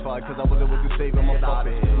motherfucker, I was fired cause I wasn't with you saving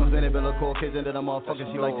motherfucker. Was in it, been a Caucasian to the motherfucker,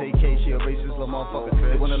 she like take K, she a racist little motherfucker.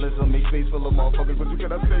 They wanna listen, make space for little motherfuckers, but you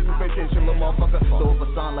cannot say you vacation little motherfucker. So if I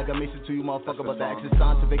sign like I makes it to you motherfucker, but the X is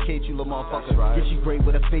signed to vacate you little motherfucker. Get she great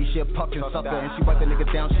with a face, she a puckin' sucker, and she wipe a nigga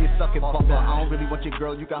down, she a suckin' fucker. I don't really want your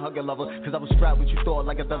girl, you can hug your lover, cause I was strapped what you thought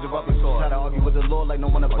like a dozen rubbers. Try to argue with the law like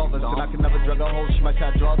no one above us, and I can never drug a hoe, she might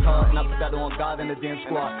try to draw a car, and I put that on God and the damn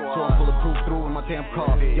squad. So I'm bulletproof through in my damn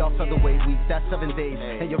car. Y'all featherweight week, that's 7 days.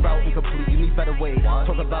 And your route incomplete, you need better ways.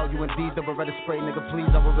 Talk about you and D's, the Beretta spray, nigga, please.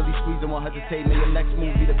 I will really squeeze and won't hesitate. May your next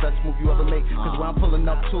move be the best move you ever make. Cause when I'm pulling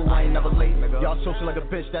up too, I ain't never late. Y'all social like a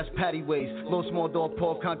bitch, that's patty ways. Little small dog,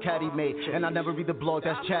 Paul Concatty made. And I never read the blog,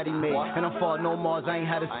 that's chatty made. And I'm far no Mars, I ain't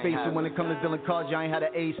had a space. And when it comes to dealing cards, y'all ain't had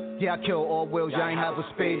an ace. Yeah, I kill all wheels, y'all ain't have a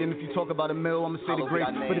spade. And if you talk about a mill, I'ma say the great.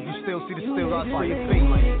 But if you still see the still, I'll say your face.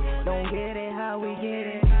 Don't get it how we get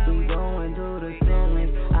it. We going to the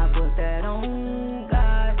ceiling. I put that on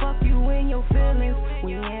God. Fuck you in your feelings.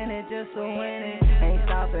 We in it just to win it. Ain't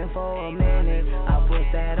stopping for a minute. I put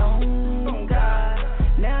that on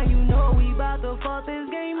God. Now you know we bout to fuck this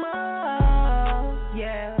game up.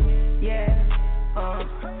 Yeah, yeah.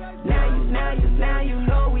 Now you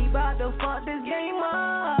know we bout to fuck this game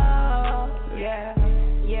up. Yeah,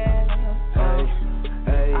 yeah.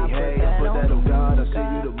 Hey, I put that on God, I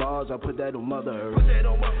see you the bars, I put that on Mother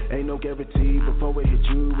Earth. Ain't no guarantee, before it hit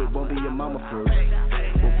you, it won't be your mama first.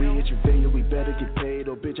 When we hit your venue, we better get paid,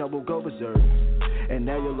 or bitch, I will go berserk. And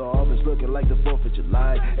now your law office looking like the 4th of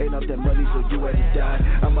July. Ain't up that money, so you had to die.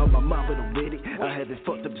 I'm out my mouth with a witty, I haven't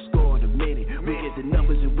fucked up the score in a minute. We get the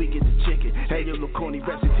numbers and we get the chicken. Hey, yo, look corny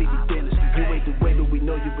raps and TV dinners. You ain't the way, but we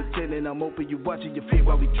know you pretending. I'm open, you watching your feet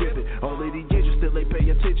while we tripping. All of these years you still ain't pay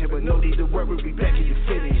attention, but no need to worry, we back in the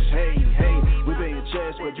finish. Hey, we paying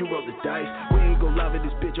chance, but you roll the dice. We ain't gon' live in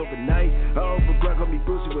this bitch overnight. Oh, but Greg got me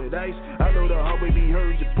bruising with ice. I know the hallway be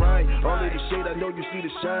hurting your pride. All of the shade, I know you see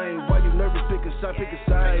the shine. Why you nervous? Pick a side, pick a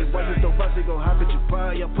side. Why you throw box, they gon' hop at your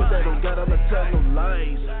pie. I put that on God, I'm not telling no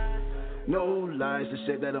lies. No lies, the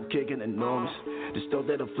shit that I'm kicking enormous. The stove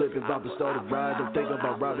that I'm flipping, about to start a ride. Don't think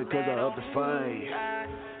about robbing cause I up the fight.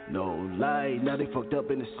 No lie, now they fucked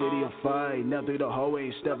up in the city on fire. Now through the hallway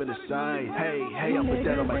and stepping aside. Hey, I put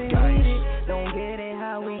that on my guys. Don't get it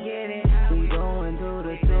how we get it. We going through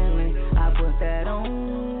the ceiling. I put that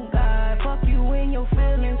on God. Fuck you in your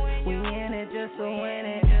feelings. We in it just to win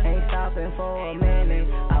it. Ain't stopping for a minute.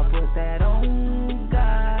 I put that on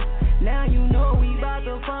God. Now you know we bout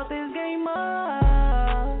to fuck this game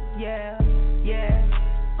up. Yeah.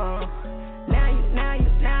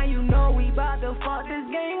 Now you know we bout to fuck this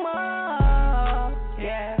game up.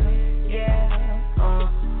 Yeah.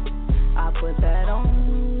 I put that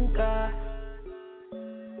on God.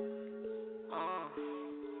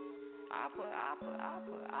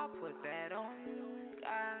 I put that on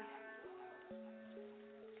God.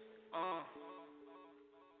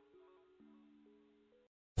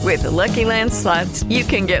 With the Lucky Land Slots, you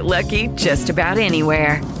can get lucky just about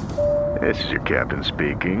anywhere. This is your captain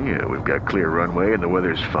speaking. We've got clear runway and the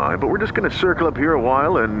weather's fine, but we're just going to circle up here a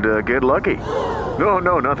while and get lucky.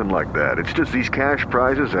 No, nothing like that. It's just these cash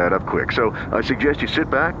prizes add up quick. So I suggest you sit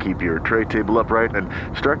back, keep your tray table upright, and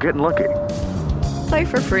start getting lucky. Play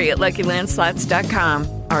for free at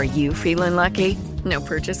LuckyLandSlots.com. Are you feeling lucky? No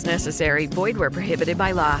purchase necessary. Void where prohibited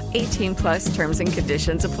by law. 18+ terms and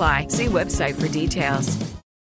conditions apply. See website for details.